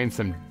can find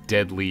some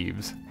dead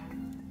leaves.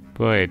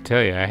 Boy, I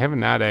tell you, I have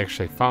not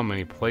actually found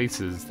many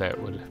places that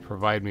would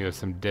provide me with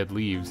some dead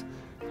leaves.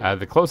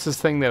 The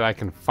closest thing that I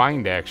can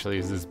find, actually,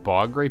 is this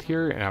bog right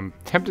here, and I'm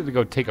tempted to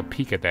go take a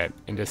peek at that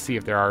and just see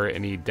if there are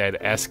any dead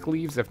esk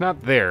leaves. If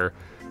not there,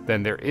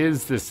 then there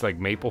is this, like,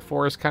 maple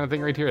forest kind of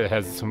thing right here that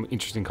has some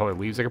interesting colored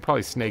leaves. I could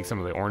probably snag some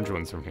of the orange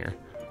ones from here.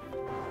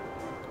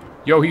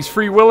 Yo, he's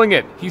free-willing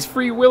it! He's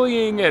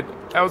free-willing it!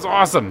 That was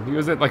awesome! He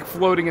wasn't, like,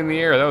 floating in the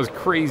air. That was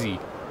crazy.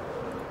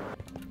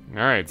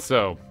 Alright,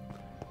 so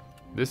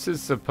this is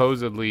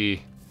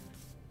supposedly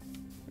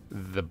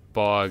the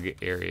bog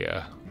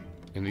area.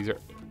 And these are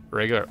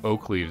regular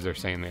oak leaves, they're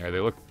saying there. They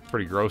look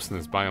pretty gross in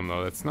this biome,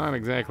 though. That's not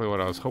exactly what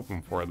I was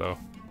hoping for, though.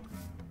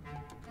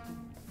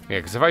 Yeah,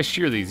 because if I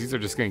shear these are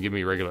just going to give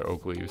me regular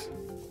oak leaves.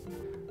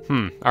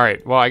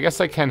 Alright, well, I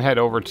guess I can head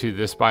over to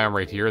this biome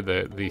right here,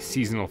 the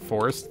seasonal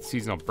forest,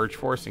 seasonal birch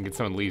forest, and get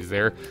some leaves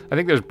there. I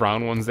think there's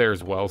brown ones there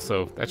as well,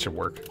 so that should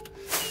work.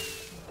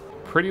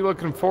 Pretty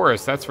looking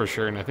forest, that's for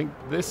sure, and I think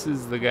this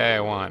is the guy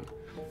I want.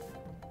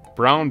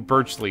 Brown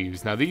birch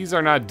leaves. Now, these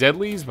are not dead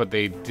leaves, but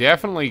they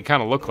definitely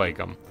kind of look like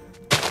them.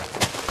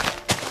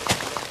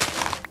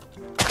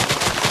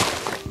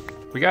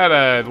 We got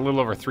a little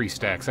over 3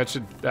 stacks. That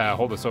should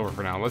hold us over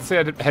for now. Let's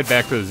head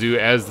back to the zoo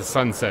as the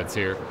sun sets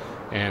here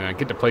and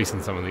get to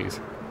placing some of these.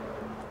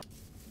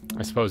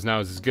 I suppose now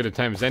is as good a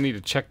time as any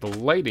to check the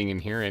lighting in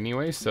here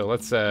anyway, so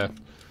let's put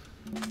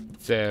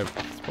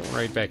one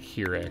right back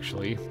here,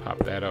 actually. Pop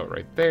that out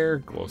right there,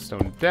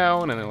 glowstone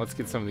down, and then let's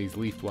get some of these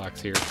leaf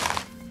blocks here.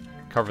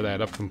 Cover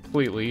that up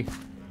completely.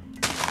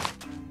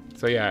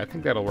 So yeah, I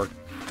think that'll work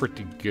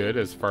pretty good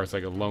as far as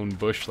like a lone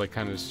bush, like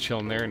kind of just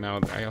chilling there. Now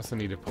I also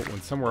need to put one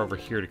somewhere over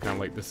here to kind of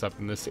light this up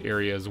in this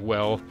area as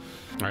well.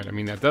 All right, I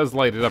mean that does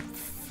light it up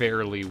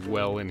fairly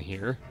well in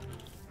here.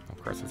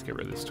 Of course, let's get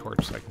rid of this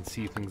torch so I can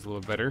see things a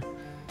little better.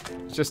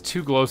 It's just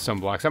 2 glowstone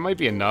blocks. That might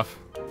be enough.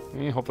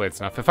 Hopefully it's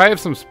enough. If I have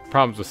some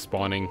problems with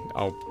spawning,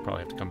 I'll probably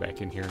have to come back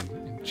in here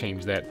and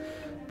change that.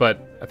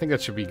 But I think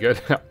that should be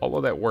good. All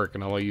of that work,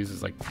 and all I use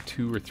is like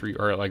 2 or 3,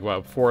 or like,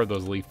 well, 4 of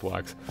those leaf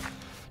blocks.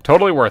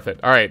 Totally worth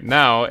it. All right,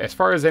 now, as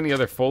far as any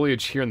other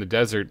foliage here in the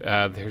desert,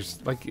 there's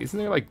like, isn't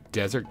there like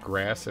desert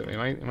grass? Am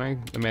I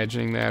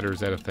imagining that, or is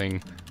that a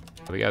thing?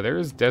 But yeah, there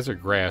is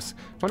desert grass.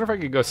 I wonder if I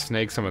could go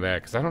snag some of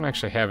that, because I don't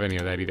actually have any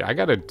of that either. I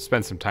got to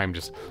spend some time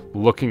just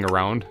looking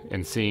around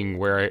and seeing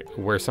where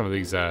some of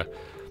these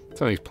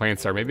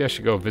plants are. Maybe I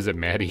should go visit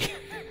Maddie.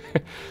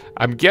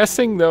 I'm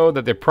guessing, though,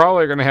 that they're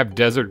probably going to have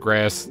desert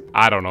grass,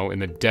 I don't know, in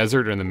the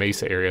desert or in the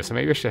mesa area, so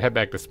maybe I should head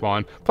back to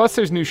spawn. Plus,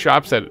 there's new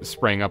shops that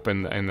sprang up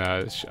in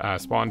the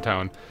spawn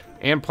town,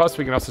 and plus,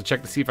 we can also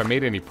check to see if I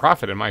made any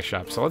profit in my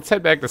shop. So let's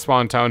head back to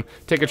spawn town,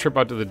 take a trip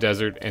out to the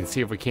desert, and see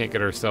if we can't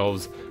get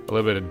ourselves a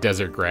little bit of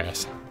desert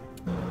grass.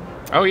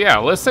 Oh yeah,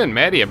 listen,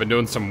 Maddie, I've been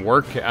doing some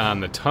work on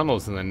the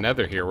tunnels in the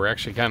nether here. We're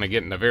actually kind of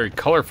getting a very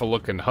colorful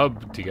looking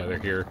hub together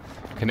here,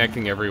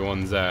 connecting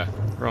everyone's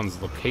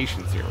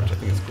locations here, which I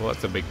think is cool.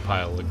 That's a big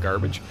pile of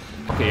garbage.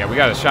 Okay, yeah, we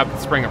got a shop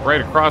that sprang up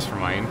right across from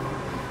mine.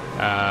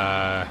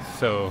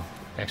 So,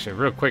 actually,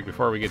 real quick,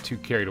 before we get too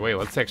carried away,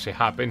 let's actually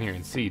hop in here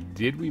and see,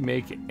 did we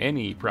make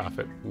any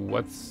profit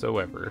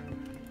whatsoever?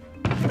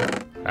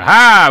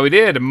 Aha! We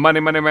did! Money,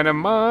 money, money,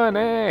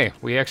 money!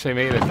 We actually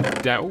made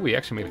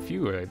a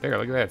few right there.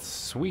 Look at that.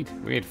 Sweet.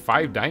 We made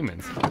 5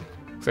 diamonds.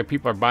 Looks like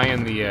people are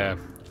buying the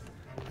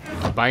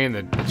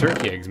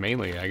turkey eggs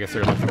mainly. I guess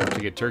they're looking to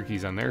get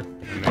turkeys on their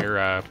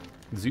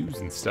zoos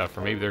and stuff,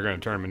 or maybe they're going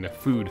to turn them into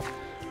food.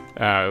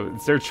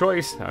 It's their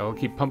choice. I will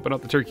keep pumping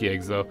up the turkey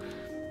eggs, though.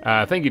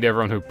 Thank you to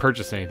everyone who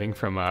purchased anything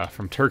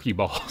from Turkey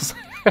Balls.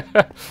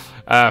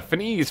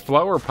 Fanny's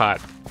flower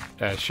pot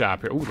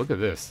shop here. Ooh, look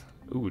at this.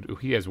 Ooh,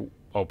 he has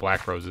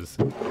black roses.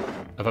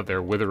 I thought they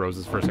were wither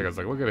roses for a second. I was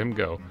like, look at him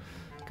go.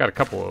 Got a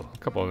couple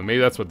of them. Maybe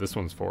that's what this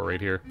one's for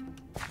right here.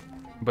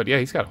 But yeah,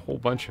 he's got a whole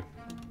bunch of.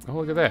 Oh,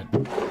 look at that.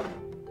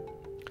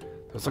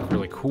 Those look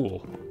really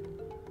cool.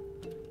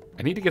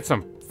 I need to get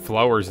some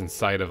flowers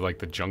inside of like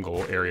the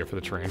jungle area for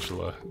the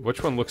tarantula.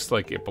 Which one looks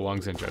like it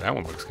belongs in? That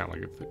one looks kind of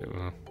like it.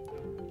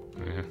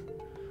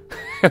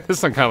 Yeah.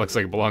 This one kind of looks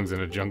like it belongs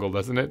in a jungle,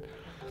 doesn't it?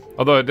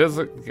 Although it does,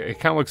 it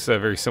kind of looks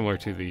very similar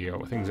to the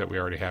things that we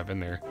already have in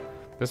there.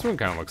 This one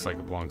kind of looks like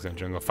it belongs in a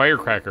jungle.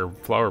 Firecracker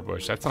flower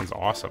bush. That sounds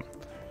awesome.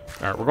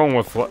 All right, we're going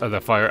with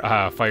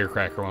the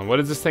firecracker one. What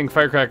is this thing?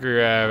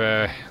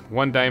 Firecracker,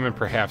 1 diamond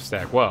per half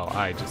stack. Well,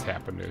 I just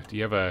happen to. Do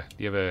you have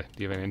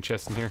an end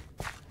chest in here?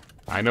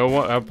 I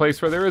know a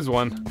place where there is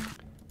one.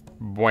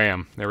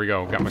 Wham! There we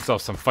go. Got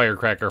myself some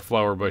firecracker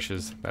flower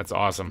bushes. That's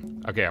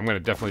awesome. Okay, I'm gonna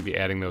definitely be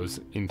adding those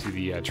into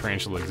the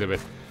tarantula exhibit.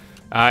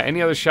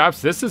 Any other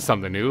shops? This is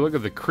something new. Look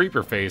at the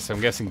creeper face.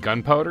 I'm guessing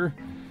gunpowder.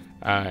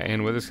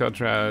 And with his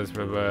culture,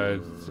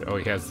 oh,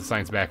 he has the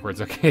signs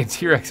backwards. Okay,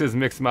 T-Rex's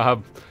mixed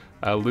mob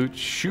loot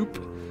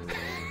shoop,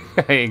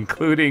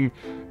 including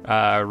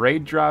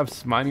raid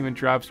drops, monument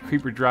drops,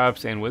 creeper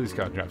drops, and wither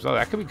scout drops. Oh,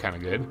 that could be kind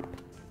of good.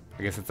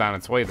 I guess it's on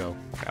its way, though.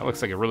 That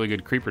looks like a really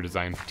good creeper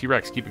design.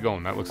 T-Rex, keep it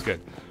going. That looks good.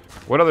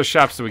 What other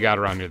shops do we got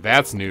around here?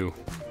 That's new.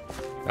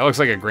 That looks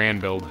like a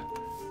grand build.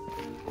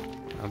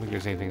 I don't think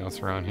there's anything else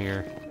around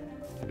here.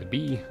 The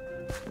bee.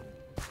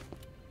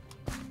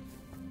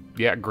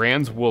 Yeah,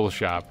 Grand's wool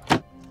shop.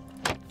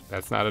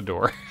 That's not a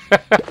door.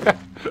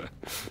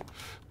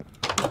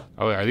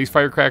 Oh, are these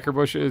firecracker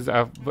bushes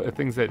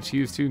things that she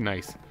used to?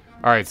 Nice.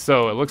 All right,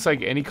 so it looks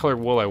like any color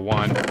wool I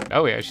want.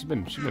 Oh yeah, she's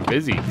been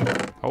busy.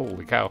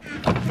 Holy cow.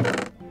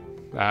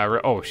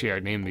 Oh, I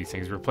named these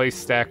things. Replace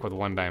stack with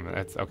 1 diamond.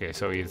 That's okay.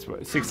 So it's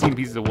 16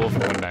 pieces of wool for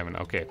 1 diamond.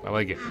 Okay, I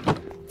like it.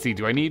 Let's see,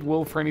 do I need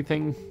wool for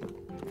anything?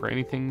 For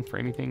anything?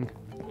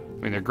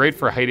 I mean, they're great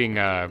for hiding.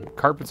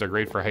 Carpets are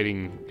great for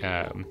hiding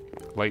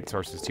light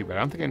sources too. But I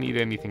don't think I need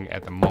anything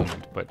at the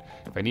moment. But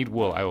if I need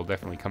wool, I will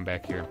definitely come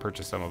back here and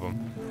purchase some of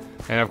them.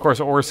 And of course,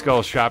 Ore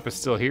Skull's shop is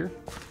still here.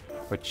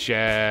 Which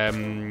I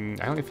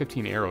only have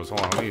 15 arrows.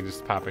 Hold on, let me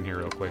just pop in here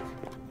real quick.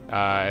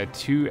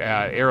 2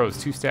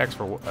 arrows, 2 stacks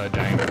for a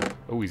diamond.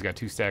 Oh, he's got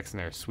 2 stacks in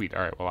there. Sweet.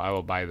 All right, well, I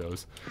will buy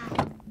those.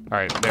 All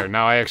right, there.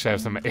 Now I actually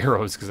have some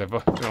arrows because I've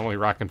been only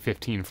rocking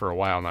 15 for a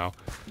while now.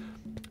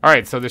 All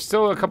right, so there's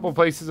still a couple of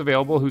places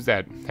available. Who's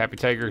that? Happy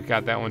Tiger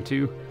got that one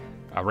too.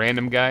 A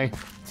random guy.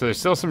 So there's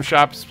still some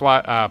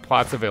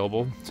plots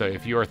available. So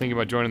if you are thinking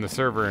about joining the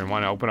server and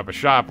want to open up a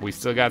shop, we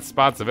still got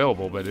spots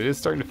available, but it is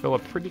starting to fill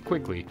up pretty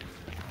quickly.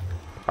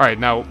 All right,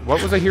 now,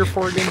 what was I here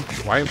for again?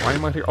 Why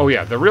am I here? Oh,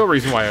 yeah, the real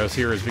reason why I was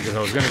here is because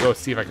I was going to go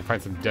see if I can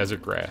find some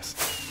desert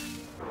grass.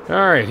 All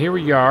right, here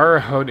we are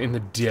out in the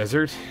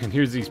desert, and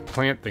here's these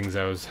plant things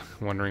I was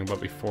wondering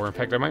about before. In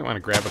fact, I might want to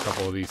grab a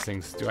couple of these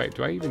things. Do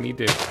I even need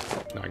to?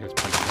 No, I guess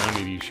I don't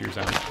need to use shears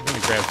on. I'm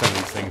going to grab some of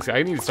these things.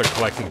 I need to start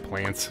collecting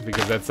plants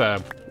because that's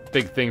a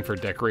big thing for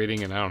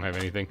decorating, and I don't have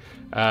anything.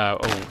 Oh,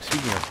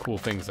 speaking of cool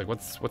things, like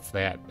what's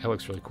that? That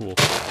looks really cool.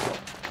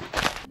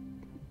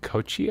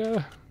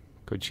 Kochia?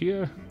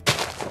 Kochia?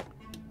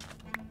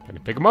 Can I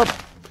pick them up?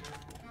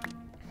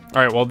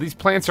 All right, well, these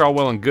plants are all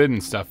well and good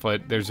and stuff,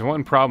 but there's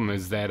one problem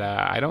is that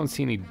I don't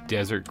see any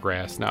desert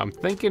grass. Now, I'm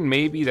thinking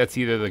maybe that's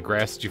either the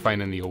grass that you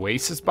find in the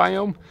oasis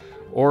biome,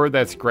 or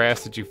that's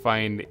grass that you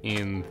find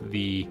in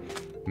the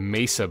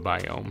mesa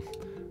biome.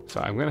 So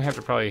I'm gonna have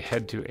to probably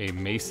head to a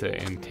mesa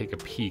and take a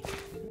peek.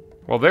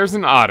 Well, there's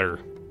an otter.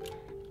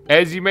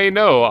 As you may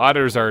know,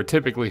 otters are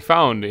typically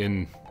found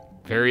in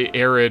very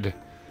arid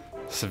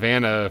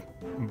savanna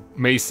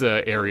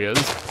mesa areas.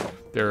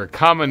 They're a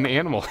common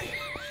animal.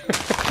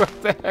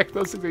 What the heck?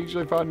 Those things are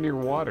usually found near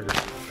water.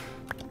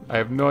 I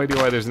have no idea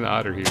why there's an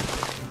otter here.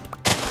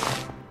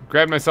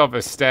 Grabbed myself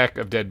a stack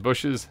of dead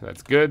bushes.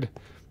 That's good.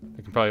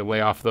 I can probably lay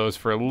off those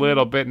for a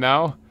little bit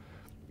now.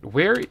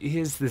 Where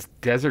is this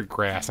desert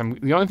grass?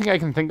 The only thing I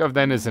can think of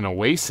then is an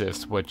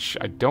oasis, which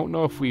I don't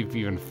know if we've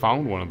even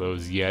found one of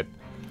those yet.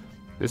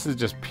 This is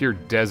just pure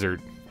desert.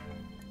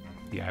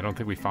 Yeah, I don't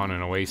think we found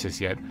an oasis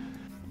yet.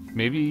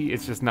 Maybe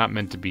it's just not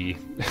meant to be.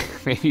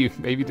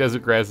 maybe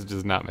desert grass is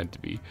just not meant to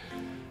be.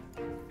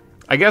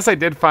 I guess I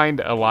did find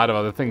a lot of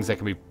other things that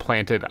can be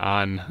planted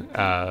on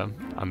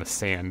the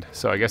sand,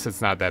 so I guess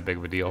it's not that big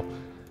of a deal.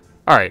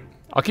 All right,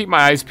 I'll keep my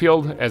eyes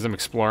peeled as I'm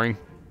exploring,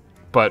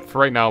 but for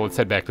right now, let's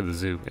head back to the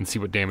zoo and see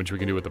what damage we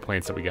can do with the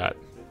plants that we got.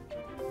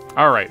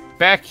 All right,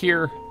 back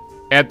here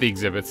at the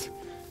exhibits.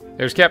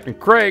 There's Captain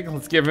Craig.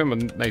 Let's give him a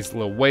nice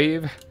little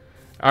wave.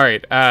 All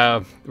right,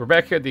 we're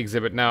back here at the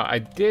exhibit. Now, I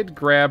did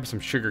grab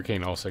some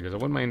sugarcane also, because I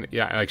wouldn't mind,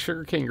 yeah, like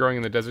sugarcane growing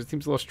in the desert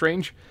seems a little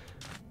strange,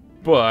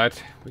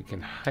 but we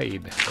can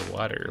hide the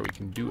water. We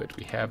can do it.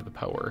 We have the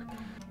power.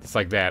 Just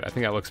like that. I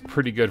think that looks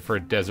pretty good for a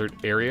desert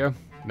area.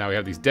 Now we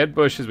have these dead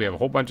bushes. We have a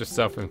whole bunch of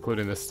stuff,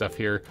 including this stuff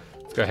here.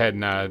 Let's go ahead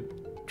and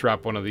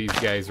drop one of these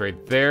guys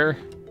right there.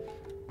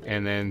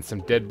 And then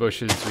some dead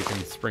bushes we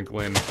can sprinkle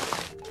in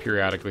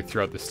periodically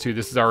throughout this too.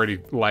 This is already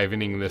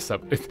livening this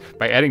up.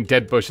 By adding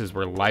dead bushes,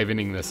 we're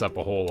livening this up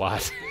a whole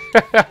lot.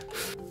 All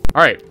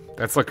right,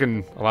 that's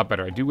looking a lot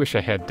better. I do wish I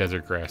had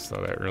desert grass,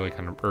 though. That really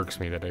kind of irks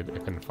me that I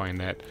couldn't find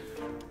that.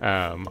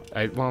 Well,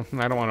 I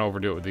don't want to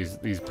overdo it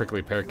with these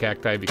prickly pear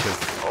cacti because,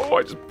 oh,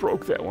 I just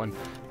broke that one.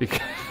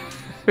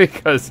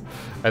 Because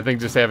I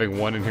think just having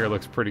one in here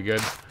looks pretty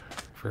good.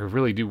 I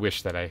really do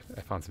wish that I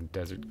found some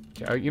desert.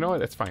 You know what?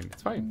 That's fine.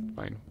 It's fine.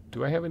 Fine.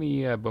 Do I have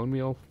any bone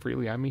meal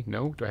freely on me?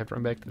 No. Do I have to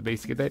run back to the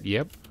base to get that?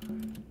 Yep.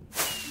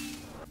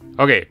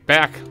 Okay,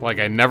 back like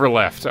I never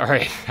left. All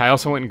right. I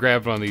also went and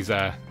grabbed one of these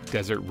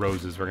desert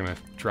roses. We're gonna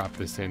drop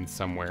this in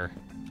somewhere.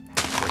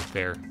 Right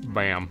there.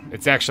 Bam.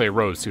 It's actually a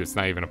rose too. It's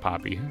not even a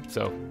poppy.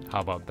 So how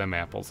about them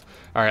apples?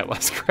 All right.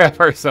 Let's grab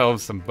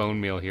ourselves some bone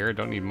meal here.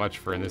 Don't need much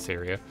for in this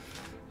area.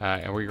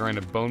 And we're going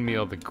to bone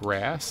meal the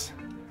grass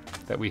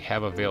that we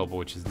have available,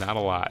 which is not a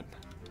lot.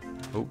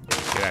 Oh,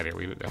 get out of here.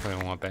 We definitely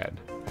don't want that.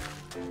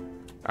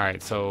 All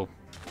right, so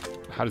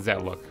how does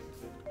that look?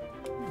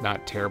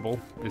 Not terrible.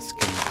 This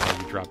can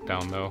probably drop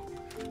down, though.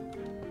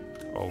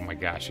 Oh, my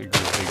gosh. It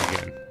grew big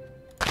again.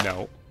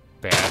 No.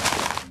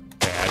 Bad.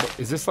 Bad.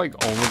 Is this, like,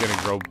 only going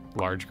to grow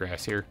large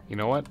grass here? You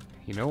know what?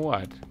 You know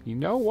what? You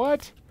know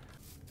what?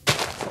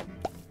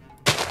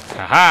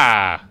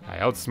 Haha! I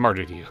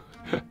outsmarted you.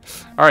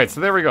 Alright, so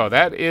there we go.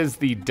 That is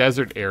the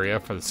desert area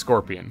for the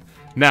scorpion.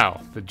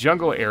 Now, the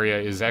jungle area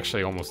is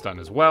actually almost done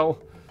as well.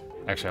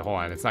 Actually, hold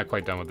on. It's not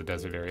quite done with the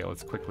desert area.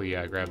 Let's quickly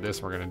grab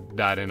this. We're going to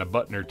dot in a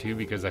button or two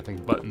because I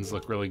think buttons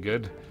look really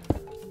good.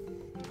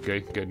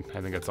 good, good.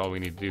 I think that's all we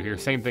need to do here.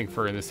 Same thing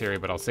for in this area,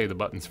 but I'll save the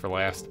buttons for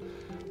last.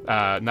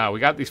 Now, we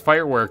got these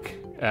firework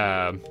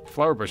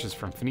flower bushes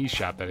from Fini's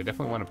shop that I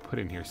definitely want to put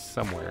in here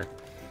somewhere.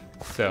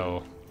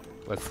 So,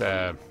 let's,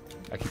 I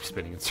keep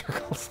spinning in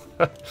circles.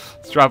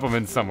 Let's drop them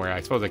in somewhere.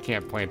 I suppose I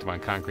can't plant them on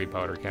concrete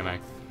powder, can I?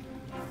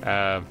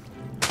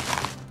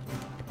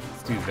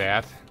 Let's do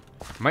that.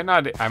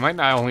 I might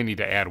not only need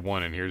to add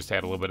one in here, just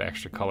add a little bit of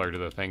extra color to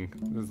the thing.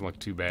 It doesn't look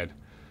too bad.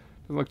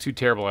 Doesn't look too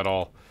terrible at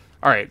all.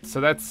 Alright, so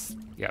that's,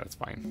 yeah, that's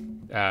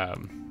fine.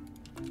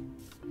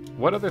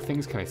 What other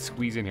things can I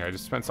squeeze in here? I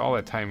just spent all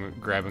that time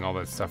grabbing all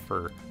that stuff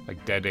for,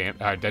 like,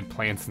 dead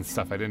plants and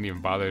stuff. I didn't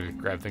even bother to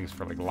grab things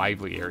for, like,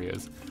 lively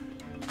areas.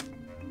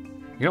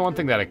 You know one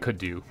thing that I could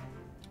do?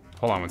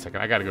 Hold on one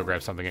second. I gotta go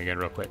grab something again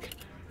real quick.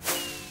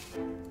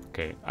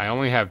 Okay, I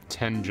only have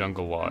 10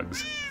 jungle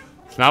logs.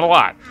 It's not a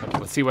lot, but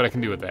let's see what I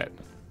can do with that.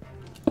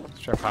 Let's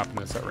try popping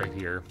this up right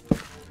here.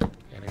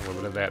 Adding a little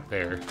bit of that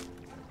there.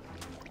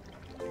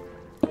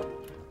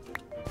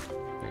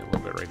 And a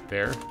little bit right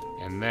there.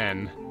 And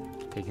then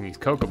taking these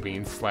cocoa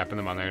beans, slapping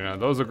them on there. Now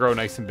those will grow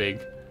nice and big.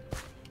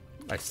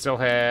 I still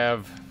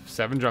have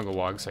 7 jungle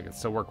logs, so I can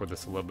still work with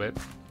this a little bit.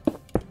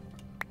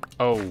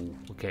 Oh,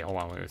 okay, hold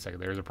on, wait a second.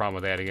 There's a problem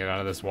with adding it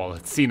onto this wall.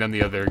 It's seen on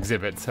the other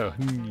exhibit, so...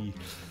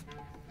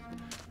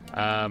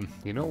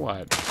 you know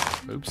what?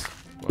 Oops.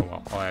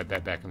 Well, I'll add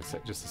that back in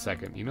just a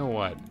second. You know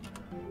what?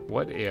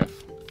 What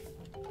if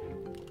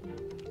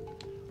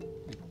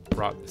we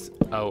brought this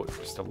out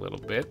just a little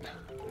bit?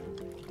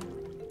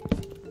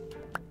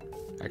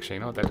 Actually, you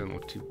know what? That didn't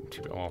look too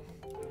well.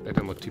 That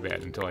didn't look too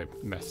bad until I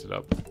messed it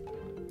up.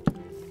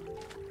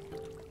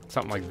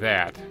 Something like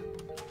that,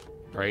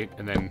 right?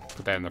 And then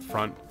put that in the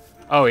front.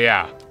 Oh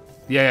yeah,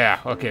 yeah.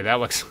 Okay, that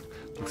looks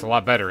a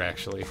lot better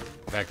actually. In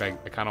fact, I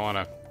kind of want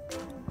to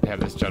have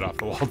this jut off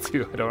the wall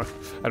too. I don't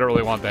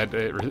really want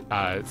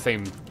that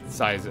same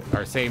size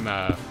or same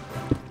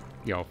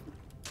you know,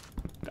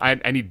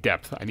 I need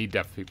depth. I need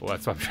depth, people.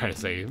 That's what I'm trying to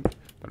say.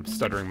 But I'm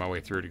stuttering my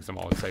way through it because I'm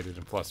all excited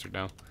and flustered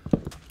now.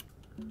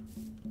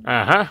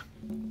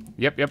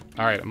 Yep.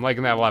 All right, I'm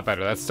liking that a lot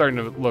better. That's starting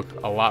to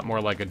look a lot more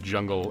like a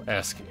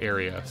jungle-esque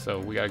area. So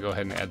we gotta go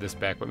ahead and add this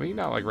back, but maybe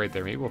not like right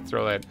there. Maybe we'll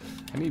throw that.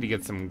 I need to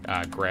get some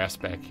grass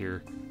back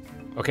here.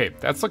 Okay,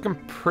 that's looking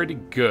pretty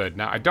good.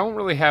 Now, I don't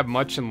really have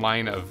much in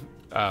line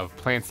of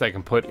plants that I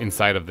can put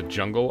inside of the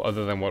jungle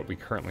other than what we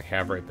currently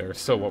have right there.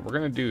 So what we're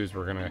going to do is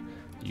we're going to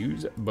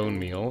use bone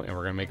meal, and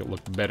we're going to make it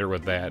look better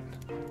with that.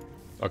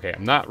 Okay,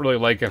 I'm not really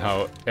liking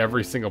how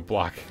every single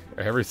block,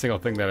 or every single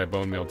thing that I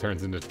bone meal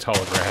turns into tall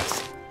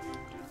grass.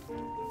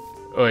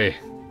 Oy.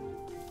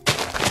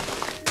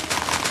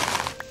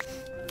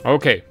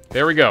 Okay,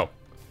 there we go.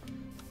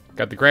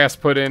 Got the grass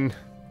put in.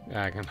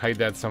 I can hide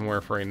that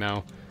somewhere for right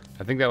now.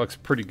 I think that looks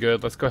pretty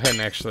good. Let's go ahead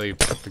and actually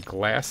put the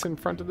glass in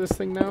front of this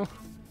thing now.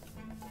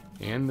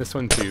 And this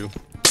one too.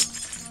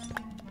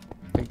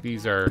 I think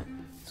these are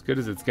as good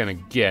as it's gonna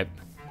get.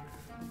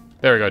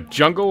 There we go.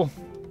 Jungle,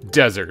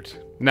 desert.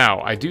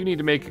 Now, I do need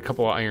to make a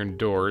couple of iron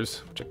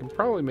doors, which I can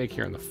probably make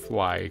here on the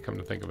fly, come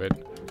to think of it.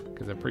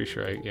 Because I'm pretty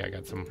sure I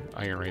got some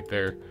iron right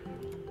there.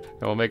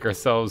 And we'll make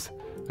ourselves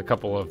a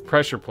couple of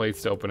pressure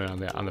plates to open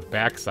it on the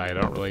back side.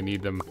 I don't really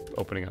need them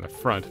opening on the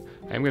front.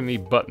 I'm gonna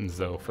need buttons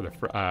though for the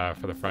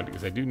front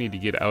because I do need to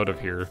get out of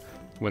here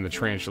when the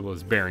tarantula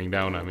is bearing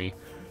down on me.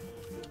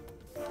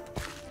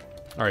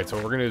 All right, so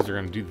what we're gonna do is we're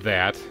gonna do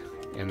that,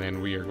 and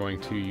then we are going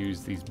to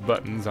use these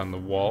buttons on the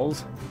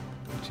walls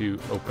to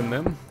open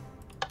them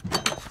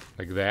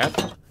like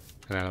that.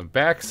 And on the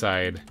back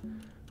side,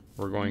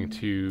 we're going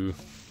to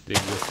dig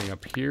this thing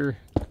up here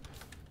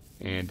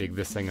and dig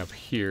this thing up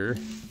here.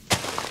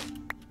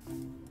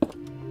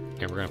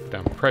 And we're going to put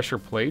down pressure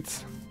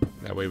plates.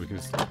 That way we can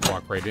just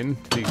walk right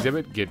into the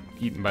exhibit, get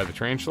eaten by the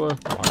tarantula,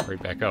 walk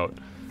right back out.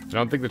 I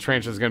don't think the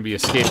tarantula is going to be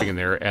escaping in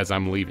there as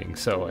I'm leaving,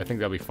 so I think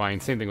that'll be fine.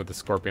 Same thing with the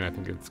scorpion. I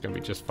think it's going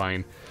to be just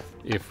fine.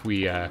 If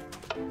we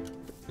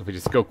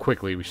just go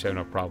quickly, we should have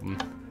no problem.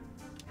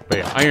 But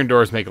yeah, iron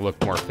doors make it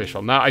look more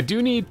official. Now, I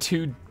do need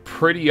to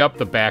pretty up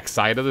the back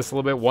side of this a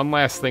little bit. One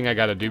last thing I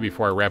got to do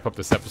before I wrap up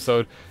this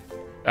episode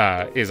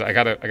is I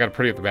gotta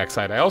pretty up the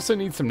backside. I also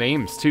need some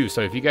names too,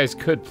 so if you guys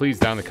could please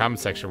down in the comment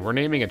section. We're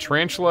naming a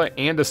tarantula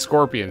and a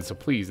scorpion, so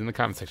please in the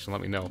comment section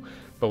let me know.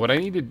 But what I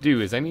need to do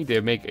is I need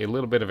to make a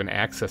little bit of an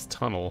access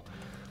tunnel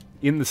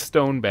in the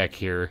stone back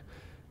here,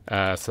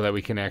 so that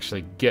we can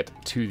actually get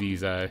to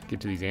these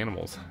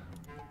animals.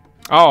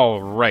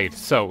 All right,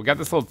 so we got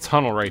this little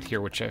tunnel right here,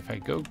 which if I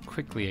go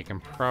quickly, I can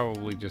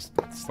probably just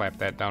slap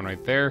that down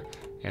right there,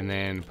 and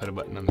then put a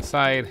button on the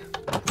side,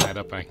 open that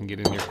up, and I can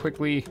get in here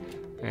quickly.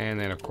 And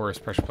then, of course,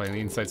 pressure plate on the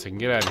inside so I can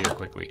get out of here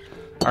quickly.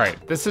 All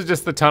right, this is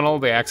just the tunnel,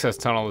 the access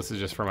tunnel. This is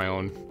just for my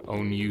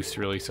own use,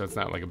 really, so it's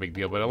not like a big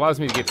deal. But it allows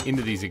me to get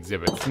into these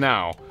exhibits.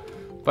 Now,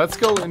 let's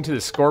go into the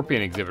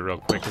scorpion exhibit real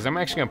quick, because I'm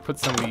actually going to put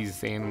some of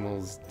these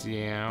animals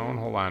down.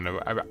 Hold on.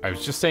 I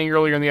was just saying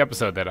earlier in the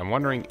episode that I'm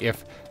wondering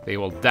if they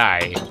will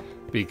die,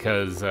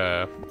 because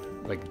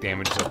like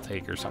damage they'll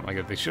take or something like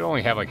that. They should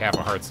only have like half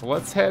a heart. So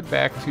let's head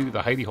back to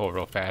the hidey hole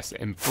real fast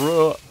and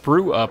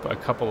brew up a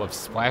couple of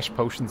splash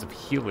potions of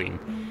healing,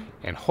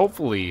 and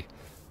hopefully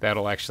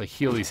that'll actually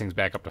heal these things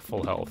back up to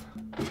full health.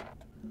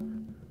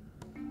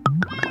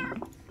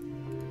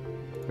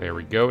 There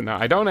we go. Now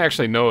I don't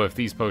actually know if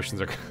these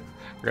potions are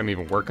going to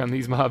even work on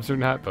these mobs or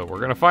not, but we're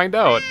going to find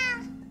out.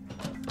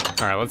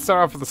 All right, let's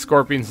start off with the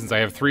scorpion since I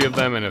have 3 of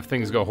them, and if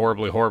things go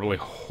horribly, horribly,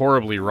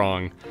 horribly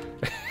wrong,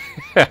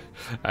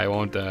 I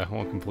won't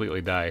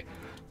completely die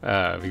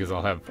because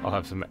I'll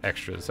have some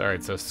extras. All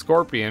right, so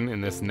scorpion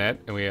in this net,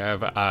 and we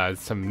have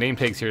some name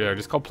tags here that are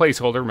just called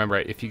placeholder. Remember,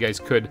 if you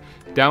guys could,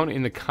 down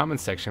in the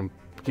comments section,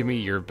 give me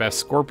your best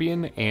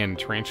scorpion and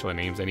tarantula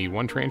names. I need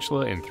 1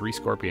 tarantula and 3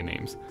 scorpion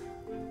names.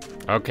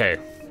 Okay.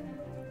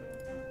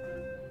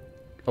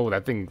 Oh,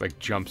 that thing like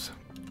jumps.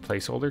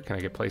 Placeholder. Can I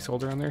get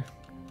placeholder on there?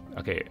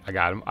 Okay, I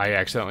got him. I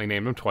accidentally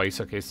named him twice.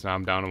 Okay, so now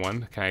I'm down to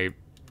 1. Can I...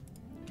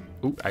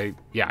 Ooh,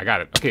 yeah, I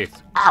got it. Okay.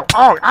 Ow,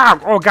 oh,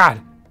 ow, oh,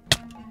 God.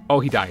 Oh,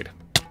 he died.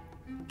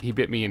 He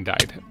bit me and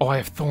died. Oh, I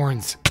have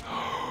thorns.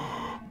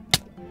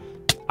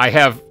 I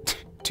have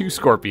 2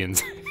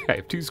 scorpions. I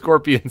have 2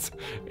 scorpions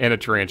and a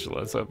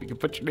tarantula. So if you can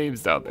put your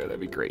names down there, that'd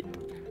be great.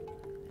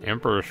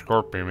 Emperor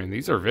Scorpion. I mean,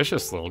 these are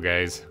vicious little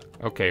guys.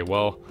 Okay,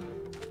 well...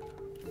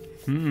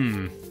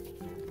 You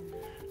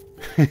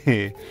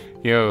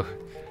know...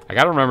 I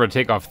gotta remember to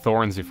take off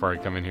thorns before I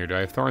come in here. Do I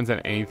have thorns on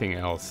anything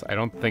else? I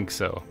don't think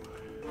so.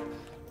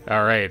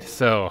 Alright,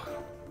 so...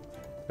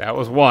 That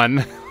was 1.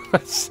 I'm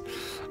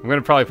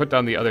gonna probably put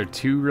down the other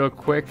 2 real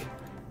quick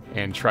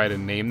and try to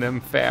name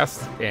them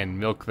fast and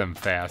milk them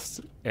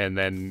fast and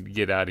then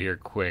get out of here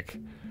quick.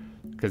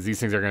 Because these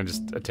things are gonna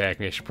just attack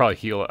me. I should probably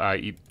heal,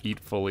 eat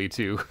fully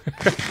too.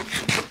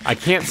 I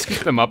can't scoop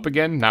them up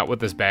again, not with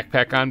this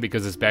backpack on,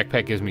 because this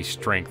backpack gives me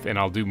strength, and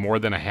I'll do more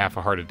than a half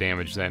a heart of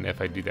damage then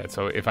if I do that.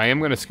 So if I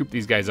am gonna scoop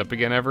these guys up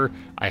again ever,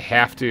 I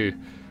have to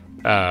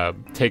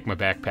take my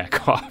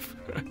backpack off.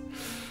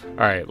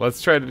 Alright,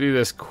 let's try to do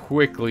this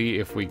quickly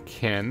if we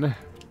can.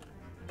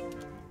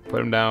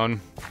 Put him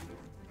down.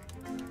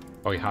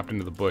 Oh, he hopped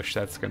into the bush.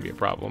 That's gonna be a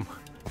problem.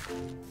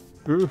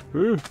 Name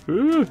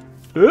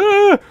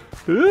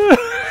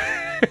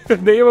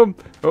him.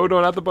 Oh no,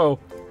 not the bow.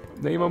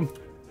 Name him.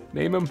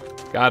 Name him.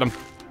 Got him.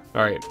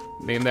 Alright,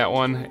 name that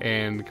one.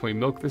 And can we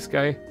milk this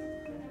guy?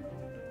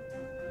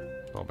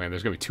 Oh man,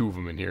 there's gonna be 2 of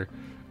them in here.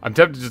 I'm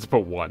tempted just to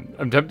put 1.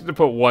 I'm tempted to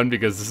put 1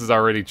 because this is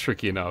already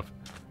tricky enough.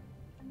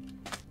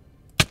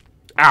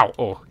 Ow!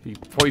 Oh, he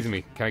poisoned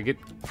me. Can I get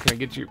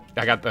you?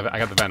 I got the venom. I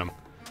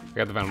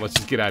got the venom. Let's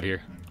just get out of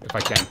here if I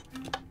can.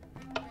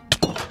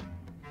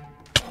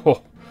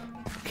 Oh.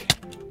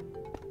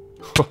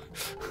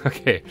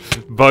 Okay,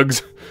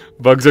 bugs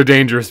are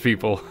dangerous,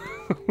 people.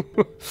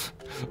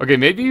 Okay,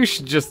 maybe you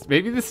should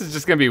maybe this is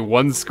just gonna be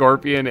 1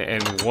 scorpion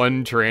and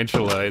 1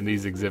 tarantula in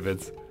these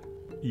exhibits.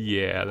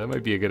 Yeah, that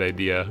might be a good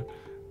idea.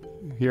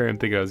 Here I'm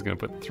thinking I was gonna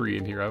put 3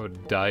 in here. I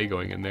would die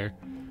going in there.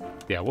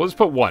 Yeah, we'll just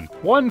put 1.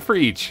 1 for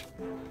each.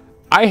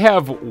 I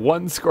have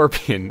 1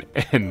 scorpion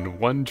and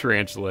 1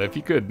 tarantula. If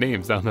you could,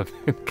 names down in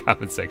the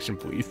comment section,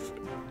 please.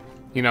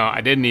 You know, I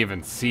didn't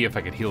even see if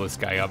I could heal this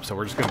guy up, so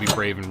we're just gonna be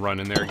brave and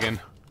run in there again.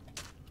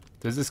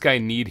 Does this guy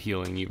need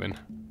healing even?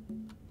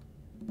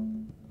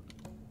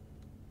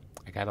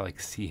 I gotta like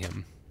see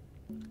him.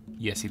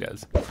 Yes, he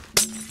does.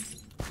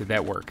 Did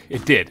that work?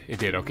 It did. It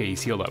did. Okay,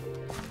 he's healed up.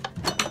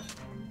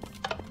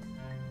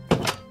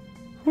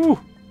 Whew.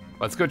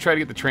 Let's go try to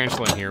get the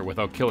tarantula in here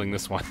without killing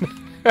this one.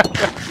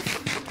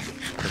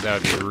 Because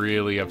that would be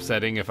really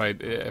upsetting if I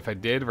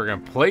did. We're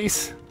gonna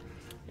place,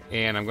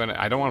 and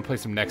I don't want to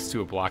place him next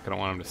to a block. I don't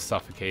want him to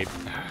suffocate.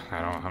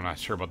 I'm not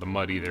sure about the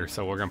mud either.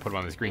 So we're gonna put him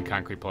on this green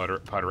concrete powder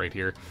right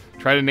here.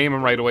 Try to name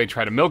him right away.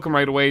 Try to milk him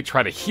right away.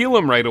 Try to heal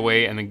him right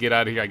away, and then get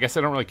out of here. I guess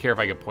I don't really care if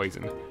I get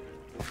poisoned.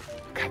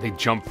 God, they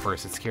jump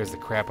first. It scares the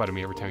crap out of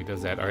me every time he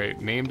does that. All right,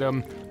 named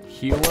him,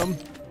 heal him,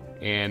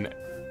 and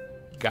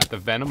got the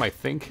venom, I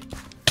think.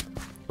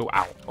 Oh,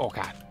 ow. Oh,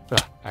 God.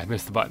 Ugh, I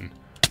missed the button.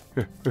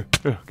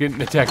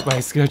 Getting attacked by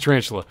a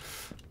tarantula.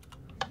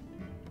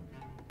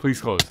 Please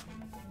close.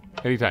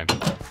 Anytime.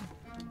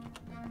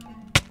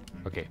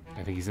 Okay,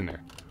 I think he's in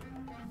there.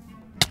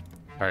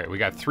 Alright, we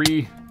got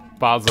 3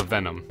 bottles of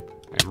venom.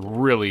 I'm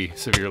really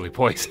severely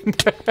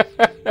poisoned.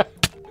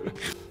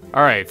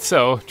 Alright,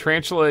 so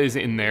tarantula is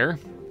in there.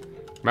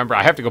 Remember,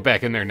 I have to go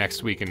back in there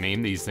next week and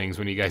name these things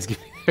when you guys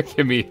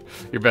give me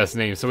your best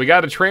names. So we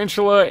got a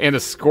tarantula and a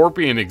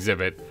scorpion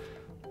exhibit.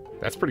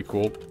 That's pretty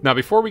cool. Now,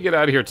 before we get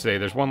out of here today,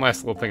 there's one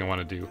last little thing I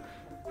want to do.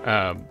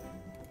 I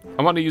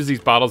want to use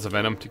these bottles of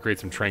venom to create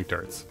some trank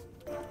darts.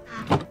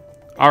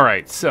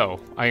 Alright, so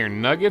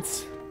iron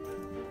nuggets,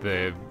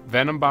 the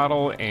venom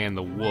bottle, and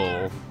the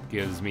wool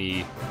gives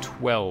me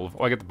 12.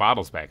 Oh, I get the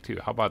bottles back too.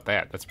 How about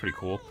that? That's pretty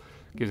cool.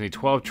 Gives me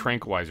 12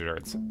 tranquilizer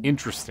darts.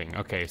 Interesting.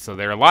 Okay, so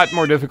they're a lot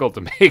more difficult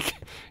to make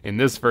in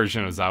this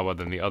version of ZAWA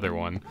than the other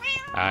one.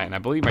 And I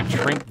believe my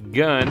trank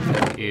gun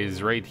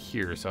is right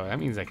here, so that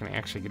means I can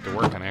actually get to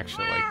work on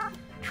actually, like,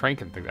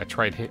 trank and things. I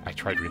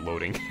tried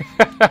reloading.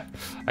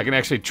 I can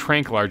actually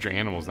trank larger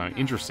animals now.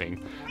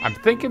 Interesting. I'm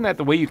thinking that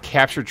the way you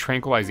capture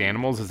tranquilize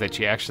animals is that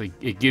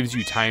it gives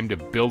you time to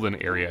build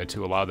an area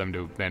to allow them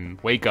to then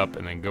wake up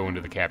and then go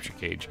into the capture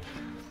cage.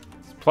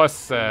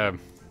 Plus, I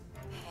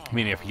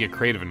mean, if we get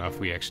creative enough,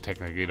 we actually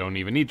technically don't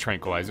even need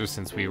tranquilizers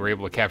since we were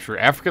able to capture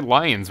African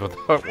lions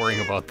without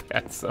worrying about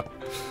that, so...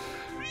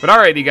 But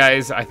alrighty,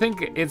 guys, I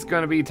think it's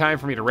going to be time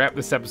for me to wrap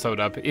this episode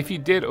up. If you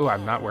did... Oh,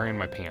 I'm not wearing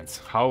my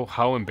pants.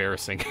 How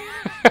embarrassing.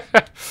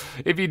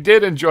 If you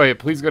did enjoy it,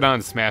 please go down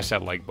and smash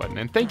that like button.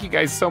 And thank you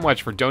guys so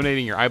much for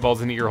donating your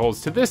eyeballs and ear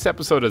holes to this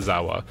episode of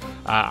ZAWA.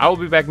 I will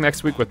be back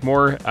next week with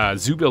more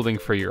zoo building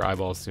for your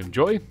eyeballs to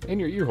enjoy and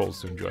your ear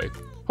holes to enjoy.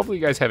 Hopefully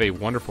you guys have a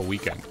wonderful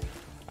weekend.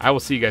 I will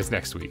see you guys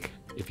next week.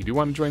 If you do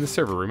want to join the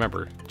server,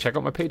 remember, check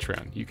out my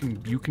Patreon.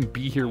 You can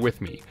be here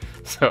with me.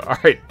 So,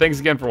 alright, thanks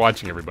again for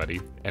watching,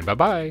 everybody, and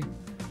bye-bye!